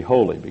 They were to be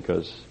holy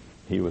because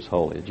He was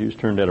holy. The Jews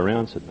turned that around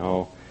and said,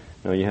 no,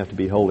 you have to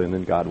be holy and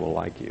then God will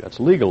like you. That's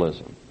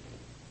legalism.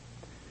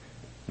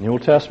 And the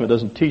Old Testament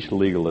doesn't teach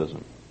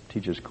legalism. It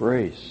teaches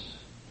grace.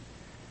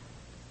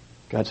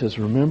 God says,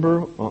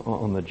 remember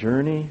on the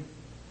journey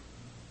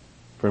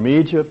from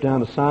Egypt down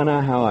to Sinai,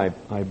 how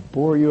I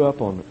bore you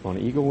up on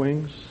eagle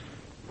wings?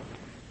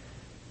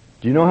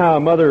 Do you know how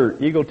a mother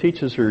eagle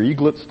teaches her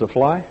eaglets to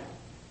fly?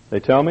 They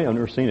tell me. I've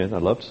never seen it.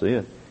 I'd love to see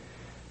it.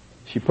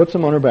 She puts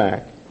them on her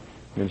back,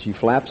 and she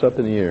flaps up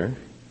in the air,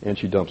 and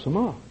she dumps them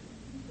off.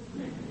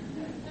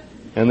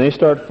 And they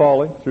start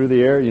falling through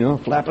the air,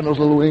 flapping those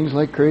little wings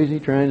like crazy,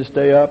 trying to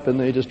stay up, and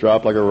they just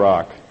drop like a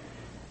rock.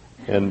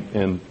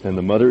 And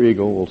the mother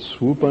eagle will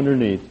swoop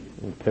underneath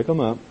and pick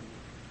them up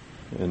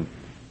and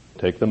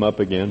take them up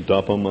again,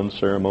 dump them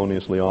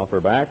unceremoniously off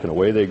her back, and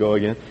away they go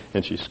again.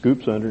 And she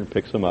scoops under and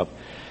picks them up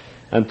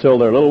until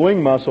their little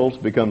wing muscles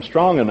become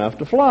strong enough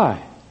to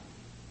fly.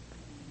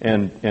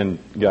 And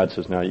God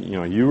says, now,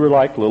 you were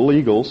like little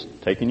eagles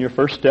taking your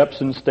first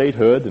steps in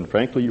statehood, and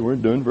frankly, you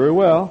weren't doing very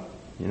well.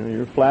 You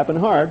were flapping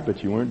hard,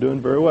 but you weren't doing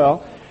very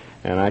well.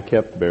 And I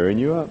kept bearing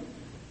you up.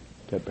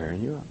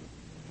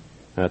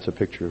 That's a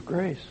picture of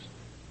grace.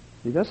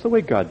 See, that's the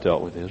way God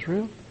dealt with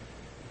Israel.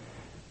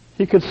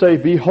 He could say,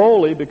 be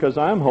holy because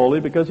I'm holy,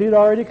 because He'd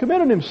already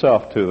committed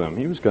Himself to them.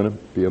 He was going to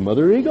be a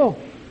mother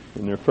eagle.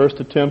 In their first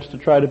attempts to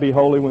try to be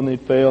holy, when they'd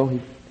fail,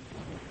 He'd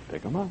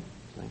pick them up.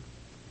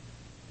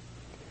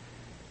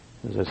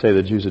 As I say,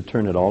 the Jews had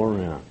turned it all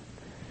around.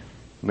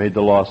 Made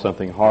the law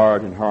something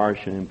hard and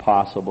harsh and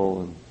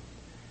impossible and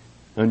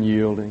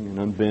unyielding and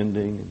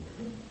unbending, and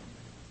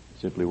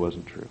it simply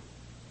wasn't true.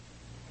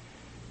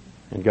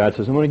 And God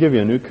says, I'm going to give you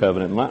a new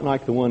covenant, not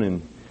like the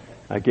one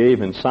I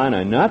gave in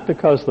Sinai, not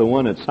because the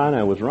one at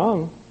Sinai was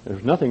wrong.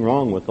 There's nothing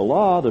wrong with the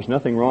law. There's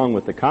nothing wrong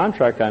with the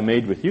contract I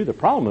made with you. The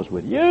problem is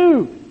with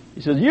you.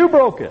 He says, you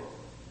broke it.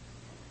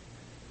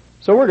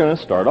 So we're going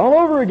to start all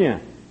over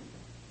again.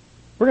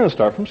 We're going to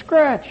start from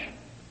scratch.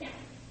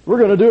 We're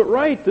going to do it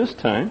right this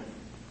time.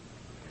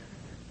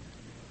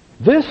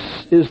 This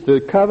is the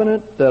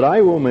covenant that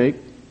I will make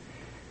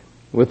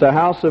with the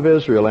house of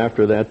Israel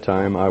after that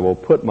time. I will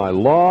put my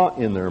law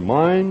in their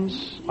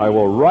minds. I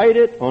will write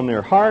it on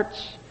their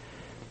hearts.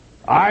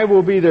 I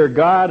will be their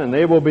God, and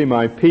they will be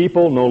my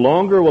people. No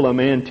longer will a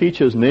man teach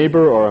his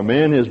neighbor or a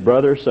man his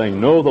brother, saying,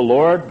 know the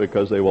Lord,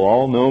 because they will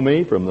all know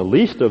me, from the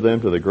least of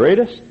them to the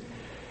greatest.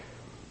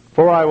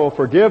 For I will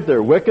forgive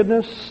their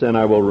wickedness, and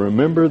I will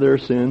remember their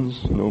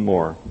sins no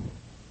more.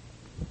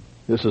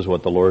 This is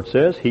what the Lord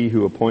says. He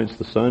who appoints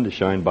the sun to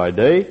shine by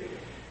day,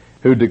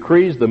 who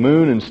decrees the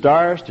moon and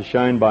stars to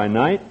shine by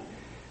night,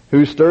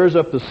 who stirs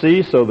up the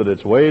sea so that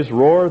its waves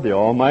roar, the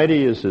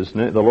Almighty is His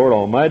name. The Lord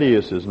Almighty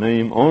is His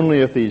name. Only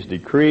if these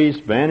decrees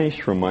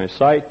vanish from my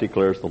sight,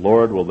 declares the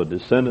Lord, will the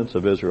descendants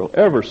of Israel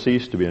ever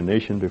cease to be a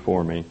nation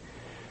before me.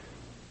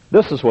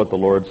 This is what the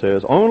Lord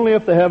says. Only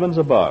if the heavens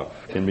above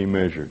can be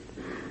measured,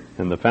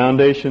 and the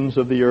foundations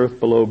of the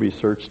earth below be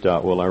searched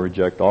out, will I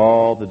reject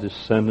all the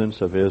descendants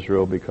of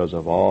Israel because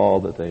of all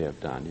that they have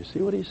done. You see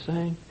what he's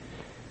saying?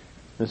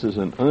 This is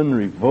an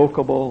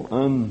unrevocable,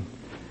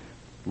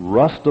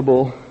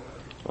 unrustable,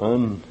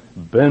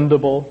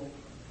 unbendable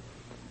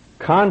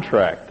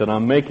contract that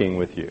I'm making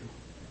with you.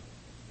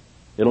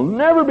 It'll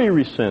never be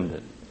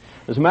rescinded.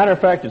 As a matter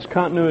of fact, its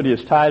continuity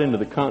is tied into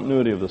the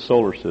continuity of the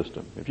solar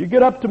system. If you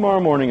get up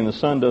tomorrow morning and the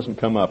sun doesn't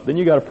come up, then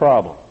you got a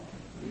problem.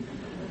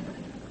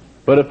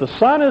 But if the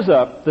sun is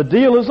up, the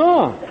deal is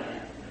on.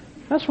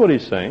 That's what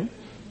he's saying.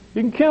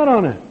 You can count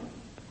on it.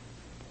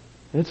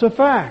 It's a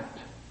fact.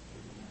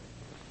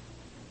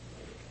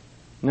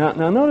 Now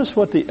notice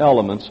what the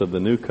elements of the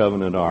new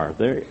covenant are.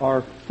 There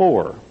are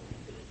 4.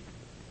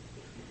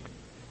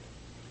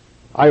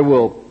 I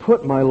will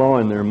put my law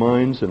in their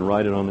minds and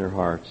write it on their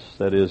hearts.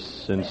 That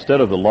is,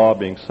 instead of the law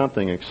being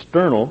something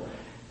external,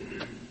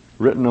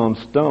 written on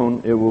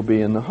stone, it will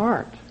be in the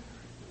heart.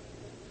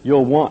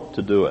 You'll want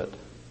to do it.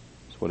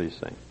 That's what he's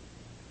saying.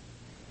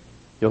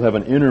 You'll have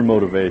an inner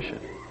motivation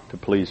to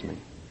please me.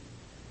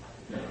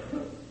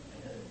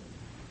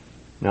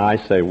 Now I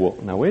say, well,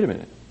 now wait a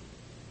minute.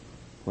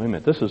 Wait a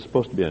minute. This is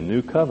supposed to be a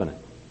new covenant.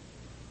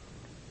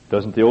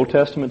 Doesn't the Old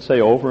Testament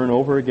say over and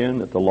over again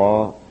that the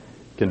law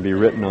can be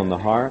written on the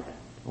heart?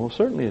 Well,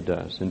 certainly it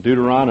does. In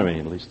Deuteronomy,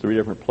 at least 3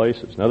 different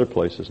places, and other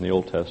places in the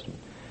Old Testament.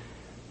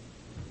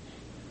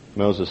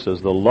 Moses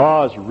says, the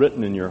law is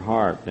written in your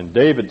heart. And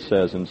David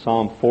says in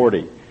Psalm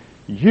 40,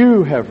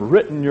 you have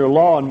written your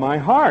law in my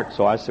heart.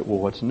 So I said, well,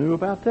 what's new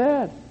about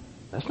that?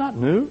 That's not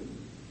new.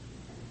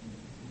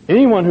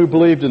 Anyone who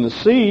believed in the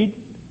seed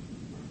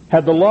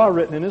had the law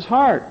written in his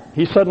heart.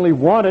 He suddenly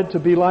wanted to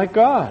be like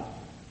God.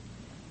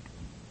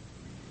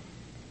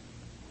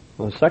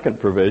 Well, the second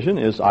provision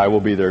is, I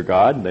will be their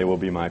God, and they will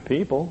be my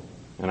people.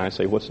 And I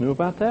say, what's new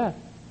about that?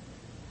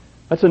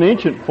 That's an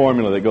ancient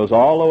formula that goes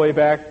all the way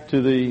back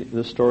to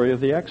the story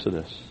of the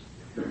Exodus.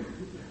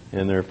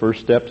 And their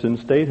first steps in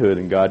statehood,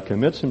 and God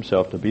commits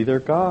himself to be their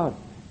God.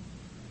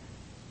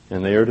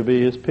 And they are to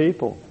be his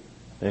people.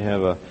 They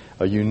have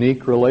a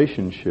unique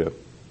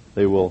relationship.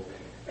 God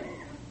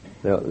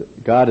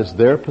is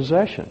their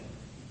possession,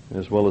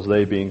 as well as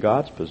they being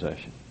God's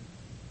possession.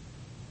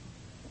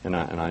 And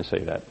I say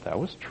that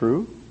was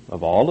true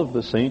of all of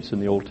the saints in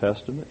the Old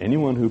Testament.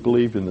 Anyone who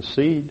believed in the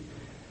seed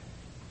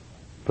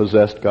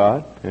possessed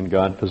God, and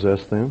God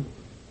possessed them.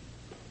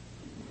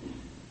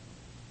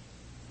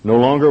 No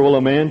longer will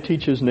a man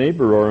teach his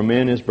neighbor or a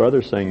man his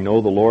brother, saying,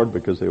 know the Lord,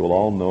 because they will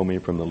all know me,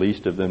 from the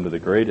least of them to the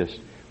greatest.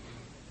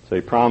 So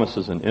he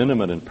promises an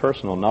intimate and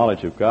personal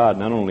knowledge of God,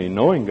 not only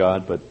knowing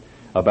God, but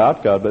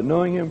about God, but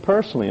knowing him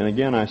personally. And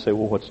again, I say,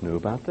 well, what's new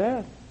about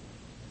that?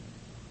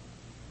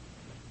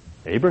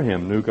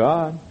 Abraham knew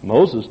God.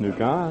 Moses knew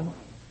God.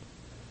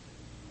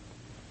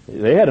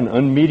 They had an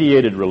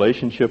unmediated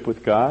relationship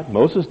with God.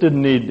 Moses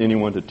didn't need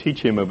anyone to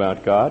teach him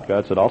about God.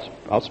 God said,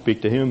 I'll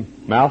speak to him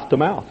mouth to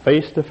mouth,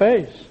 face to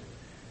face.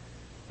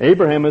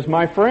 Abraham is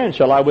my friend.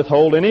 Shall I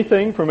withhold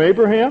anything from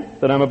Abraham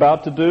that I'm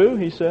about to do?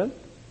 He said.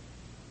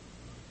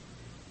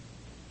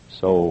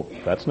 So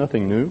that's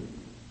nothing new.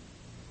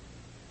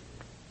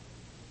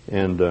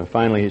 And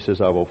finally he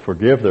says, I will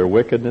forgive their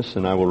wickedness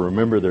and I will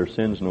remember their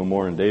sins no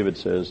more. And David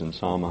says in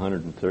Psalm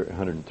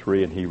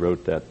 103, and he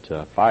wrote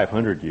that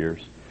 500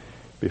 years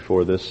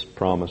before this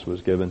promise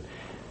was given,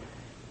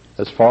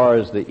 as far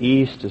as the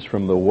east is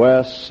from the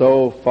west,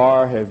 so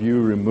far have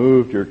you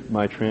removed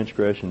my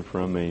transgression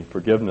from me.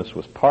 Forgiveness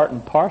was part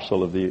and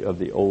parcel of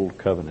the old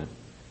covenant.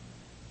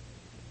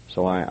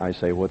 So I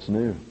say, what's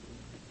new?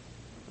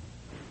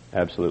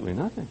 Absolutely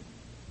nothing.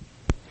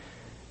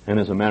 And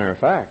as a matter of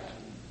fact,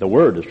 the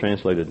word is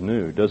translated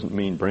new. It doesn't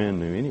mean brand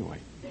new anyway.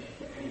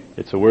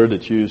 It's a word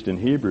that's used in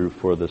Hebrew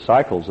for the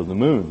cycles of the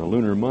moon, the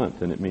lunar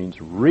month, and it means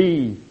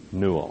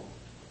renewal.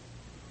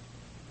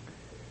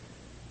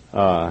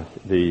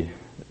 The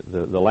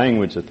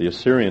language that the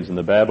Assyrians and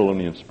the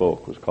Babylonians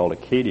spoke was called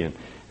Akkadian.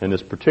 And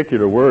this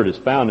particular word is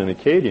found in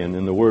Akkadian,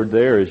 and the word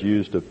there is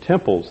used of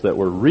temples that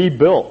were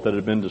rebuilt, that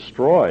had been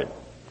destroyed.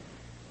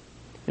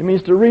 It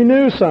means to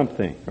renew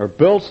something, or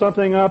build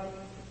something up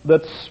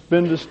that's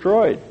been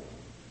destroyed.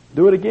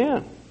 Do it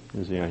again,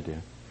 is the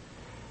idea.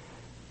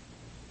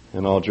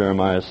 And all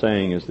Jeremiah is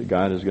saying is that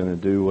God is going to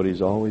do what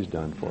he's always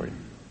done for you,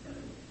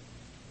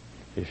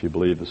 if you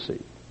believe the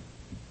seed.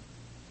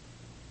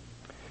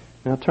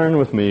 Now turn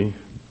with me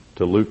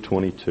to Luke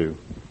 22.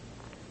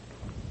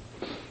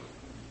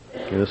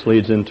 And this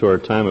leads into our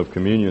time of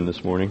communion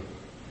this morning.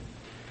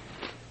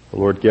 The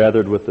Lord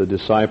gathered with the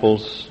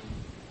disciples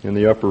in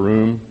the upper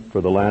room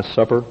for the Last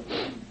Supper.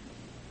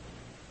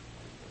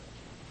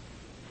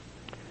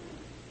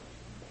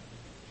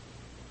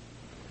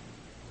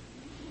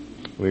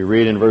 We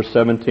read in verse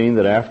 17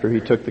 that after he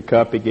took the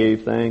cup, he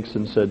gave thanks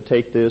and said,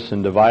 take this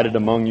and divide it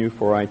among you,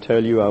 for I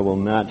tell you, I will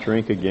not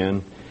drink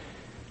again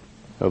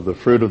of the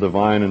fruit of the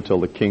vine until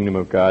the kingdom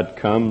of God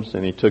comes.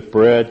 And he took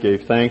bread,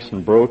 gave thanks,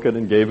 and broke it,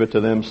 and gave it to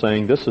them,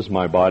 saying, this is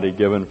my body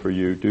given for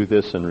you. Do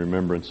this in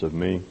remembrance of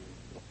me.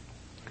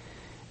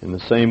 In the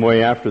same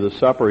way, after the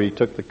supper, he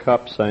took the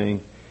cup,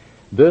 saying,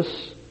 "This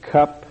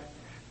cup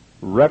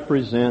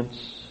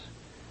represents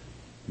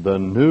the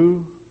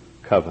new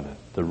covenant,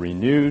 the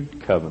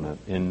renewed covenant,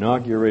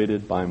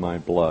 inaugurated by my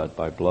blood."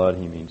 By blood,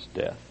 he means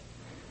death.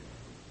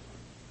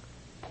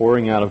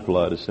 Pouring out of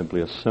blood is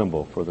simply a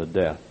symbol for the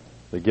death,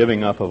 the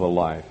giving up of a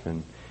life.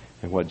 And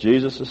what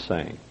Jesus is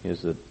saying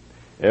is that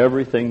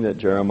everything that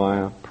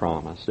Jeremiah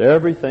promised,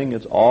 everything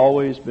that's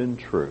always been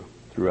true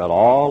throughout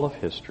all of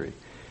history,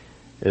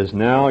 is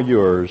now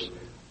yours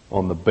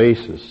on the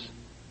basis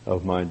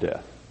of my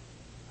death.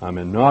 I'm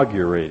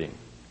inaugurating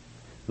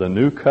the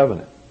new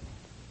covenant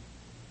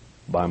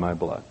by my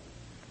blood.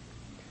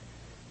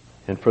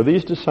 And for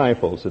these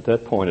disciples, at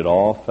that point, it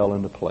all fell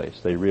into place.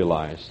 They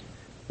realized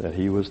that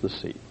he was the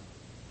seed.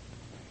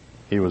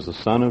 He was the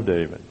Son of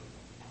David.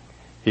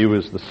 He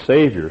was the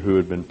Savior who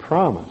had been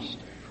promised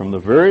from the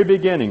very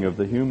beginning of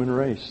the human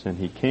race. And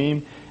he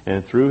came,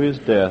 and through his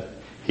death,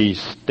 he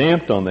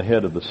stamped on the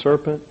head of the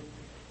serpent.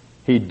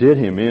 He did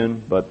him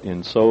in, but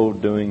in so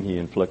doing, he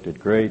inflicted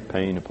great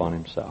pain upon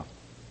himself.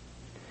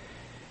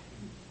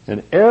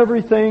 And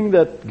everything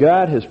that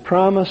God has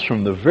promised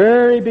from the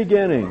very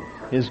beginning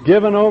is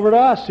given over to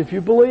us. If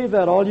you believe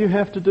that, all you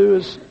have to do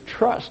is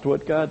trust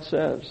what God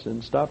says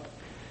and stop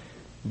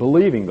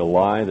believing the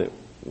lie that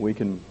we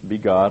can be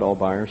God all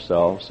by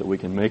ourselves, that we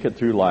can make it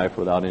through life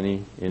without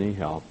any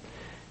help.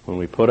 When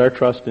we put our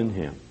trust in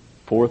him,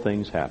 4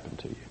 things happen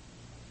to you.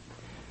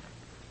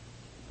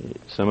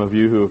 Some of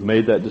you who have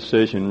made that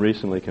decision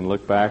recently can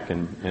look back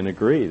and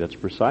agree. That's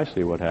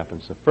precisely what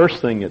happens. The first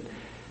thing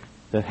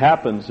that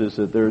happens is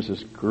that there's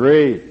this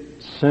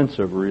great sense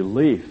of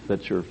relief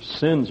that your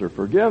sins are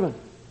forgiven.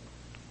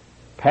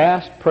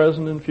 Past,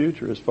 present, and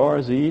future. As far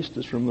as the east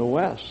is from the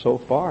west, so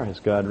far has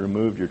God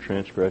removed your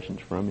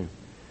transgressions from you.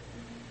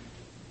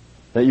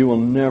 That you will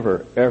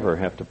never, ever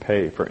have to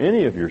pay for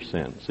any of your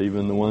sins,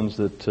 even the ones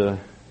that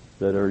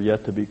are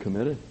yet to be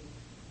committed.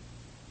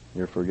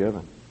 You're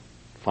forgiven.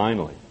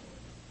 Finally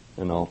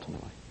and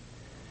ultimately.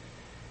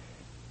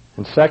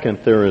 And second,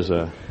 there is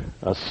a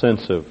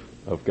sense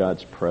of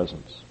God's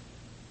presence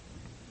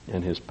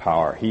and his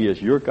power. He is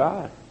your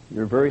God,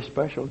 your very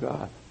special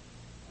God.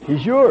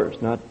 He's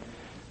yours, not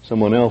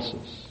someone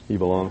else's. He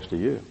belongs to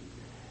you,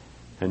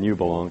 and you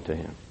belong to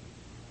him.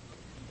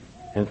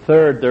 And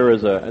third, there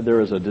is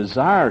a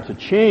desire to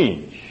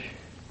change.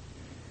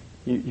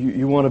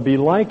 You want to be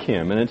like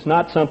him, and it's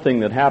not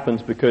something that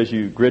happens because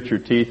you grit your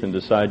teeth and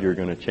decide you're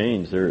going to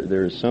change.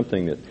 There is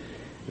something that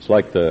it's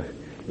like the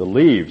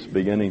leaves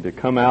beginning to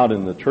come out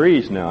in the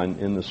trees now.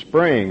 In the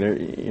spring,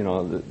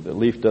 the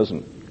leaf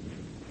doesn't.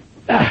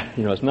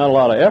 It's not a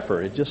lot of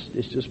effort. It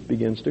just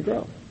begins to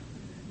grow,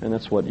 and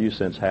that's what you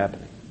sense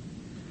happening.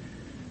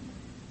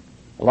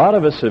 A lot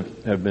of us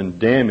have been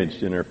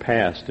damaged in our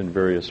past in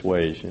various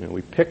ways.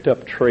 We picked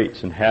up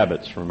traits and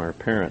habits from our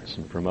parents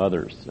and from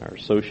others, our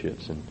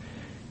associates,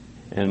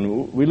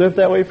 and we lived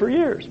that way for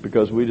years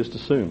because we just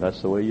assumed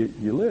that's the way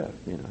you live.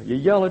 You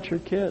yell at your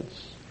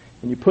kids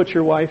and you put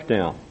your wife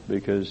down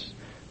because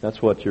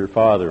that's what your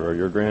father or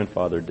your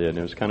grandfather did. And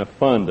it was kind of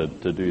fun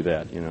to do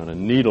that, to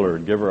needle her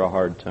and give her a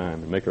hard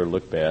time and make her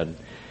look bad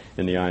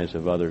in the eyes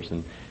of others.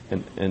 And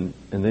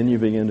then you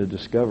begin to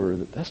discover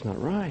that that's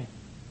not right.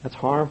 That's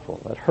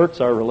harmful. That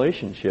hurts our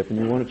relationship, and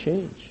you want to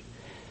change.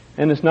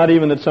 And it's not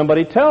even that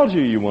somebody tells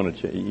you you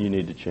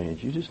need to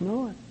change. You just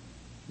know it.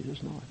 You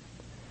just know it.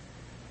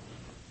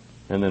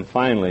 And then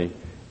finally,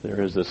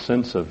 there is a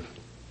sense of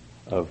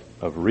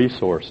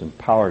resource and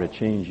power to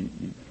change.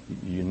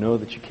 You know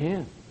that you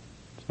can.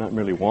 It's not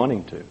merely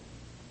wanting to.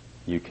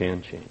 You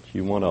can change.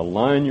 You want to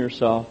align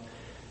yourself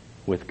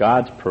with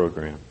God's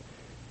program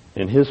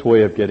and his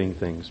way of getting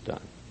things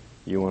done.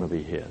 You want to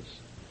be his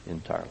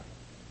entirely.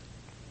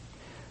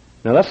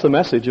 Now that's the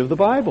message of the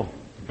Bible.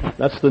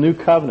 That's the new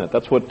covenant.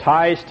 That's what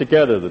ties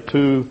together the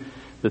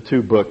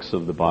two books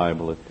of the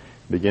Bible. It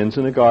begins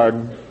in a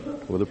garden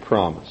with a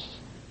promise.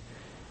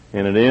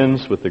 And it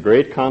ends with the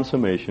great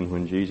consummation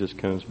when Jesus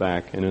comes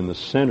back. And in the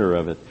center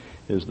of it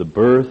is the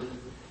birth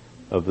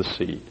of the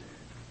seed.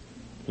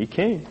 He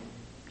came,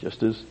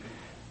 just as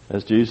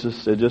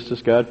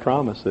God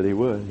promised that he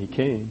would. He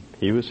came.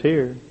 He was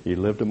here. He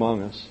lived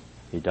among us.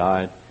 He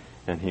died.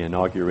 And he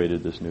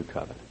inaugurated this new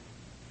covenant.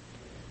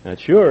 And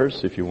it's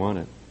yours if you want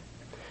it.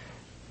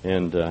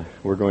 And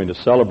we're going to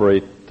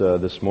celebrate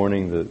this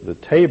morning the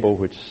table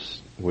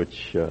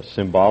which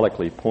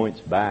symbolically points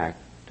back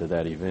to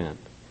that event.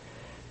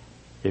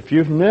 If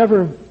you've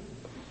never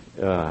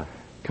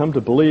come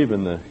to believe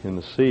in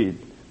the seed,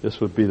 this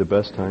would be the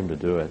best time to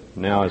do it.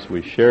 Now, as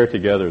we share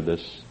together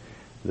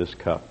this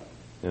cup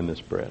and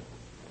this bread,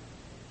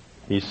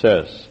 he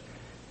says,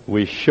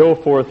 "We show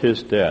forth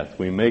his death.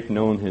 We make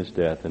known his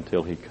death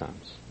until he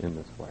comes in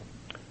this way."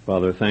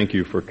 Father, thank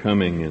you for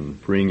coming and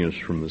freeing us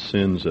from the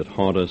sins that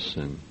haunt us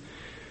and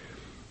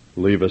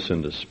leave us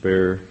in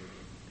despair.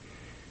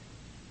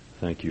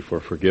 Thank you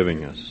for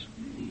forgiving us.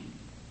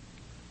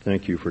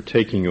 Thank you for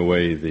taking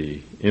away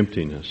the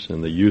emptiness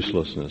and the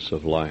uselessness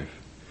of life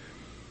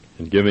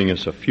and giving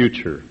us a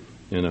future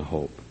and a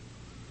hope.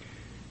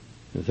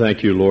 And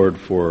thank you, Lord,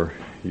 for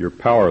your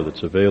power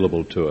that's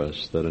available to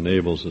us that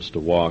enables us to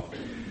walk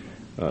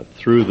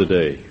through the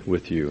day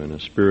with you in a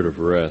spirit of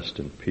rest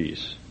and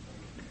peace,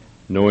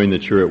 knowing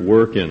that you're at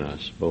work in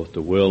us, both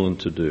to will and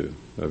to do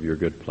of your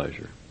good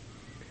pleasure.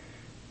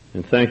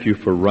 And thank you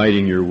for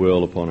writing your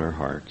will upon our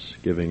hearts,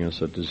 giving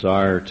us a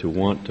desire to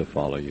want to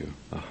follow you,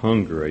 a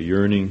hunger, a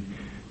yearning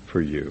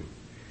for you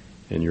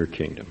and your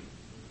kingdom.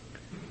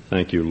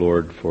 Thank you,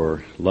 Lord,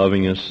 for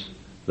loving us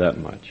that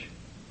much.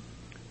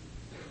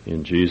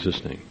 In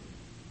Jesus' name,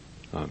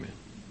 amen.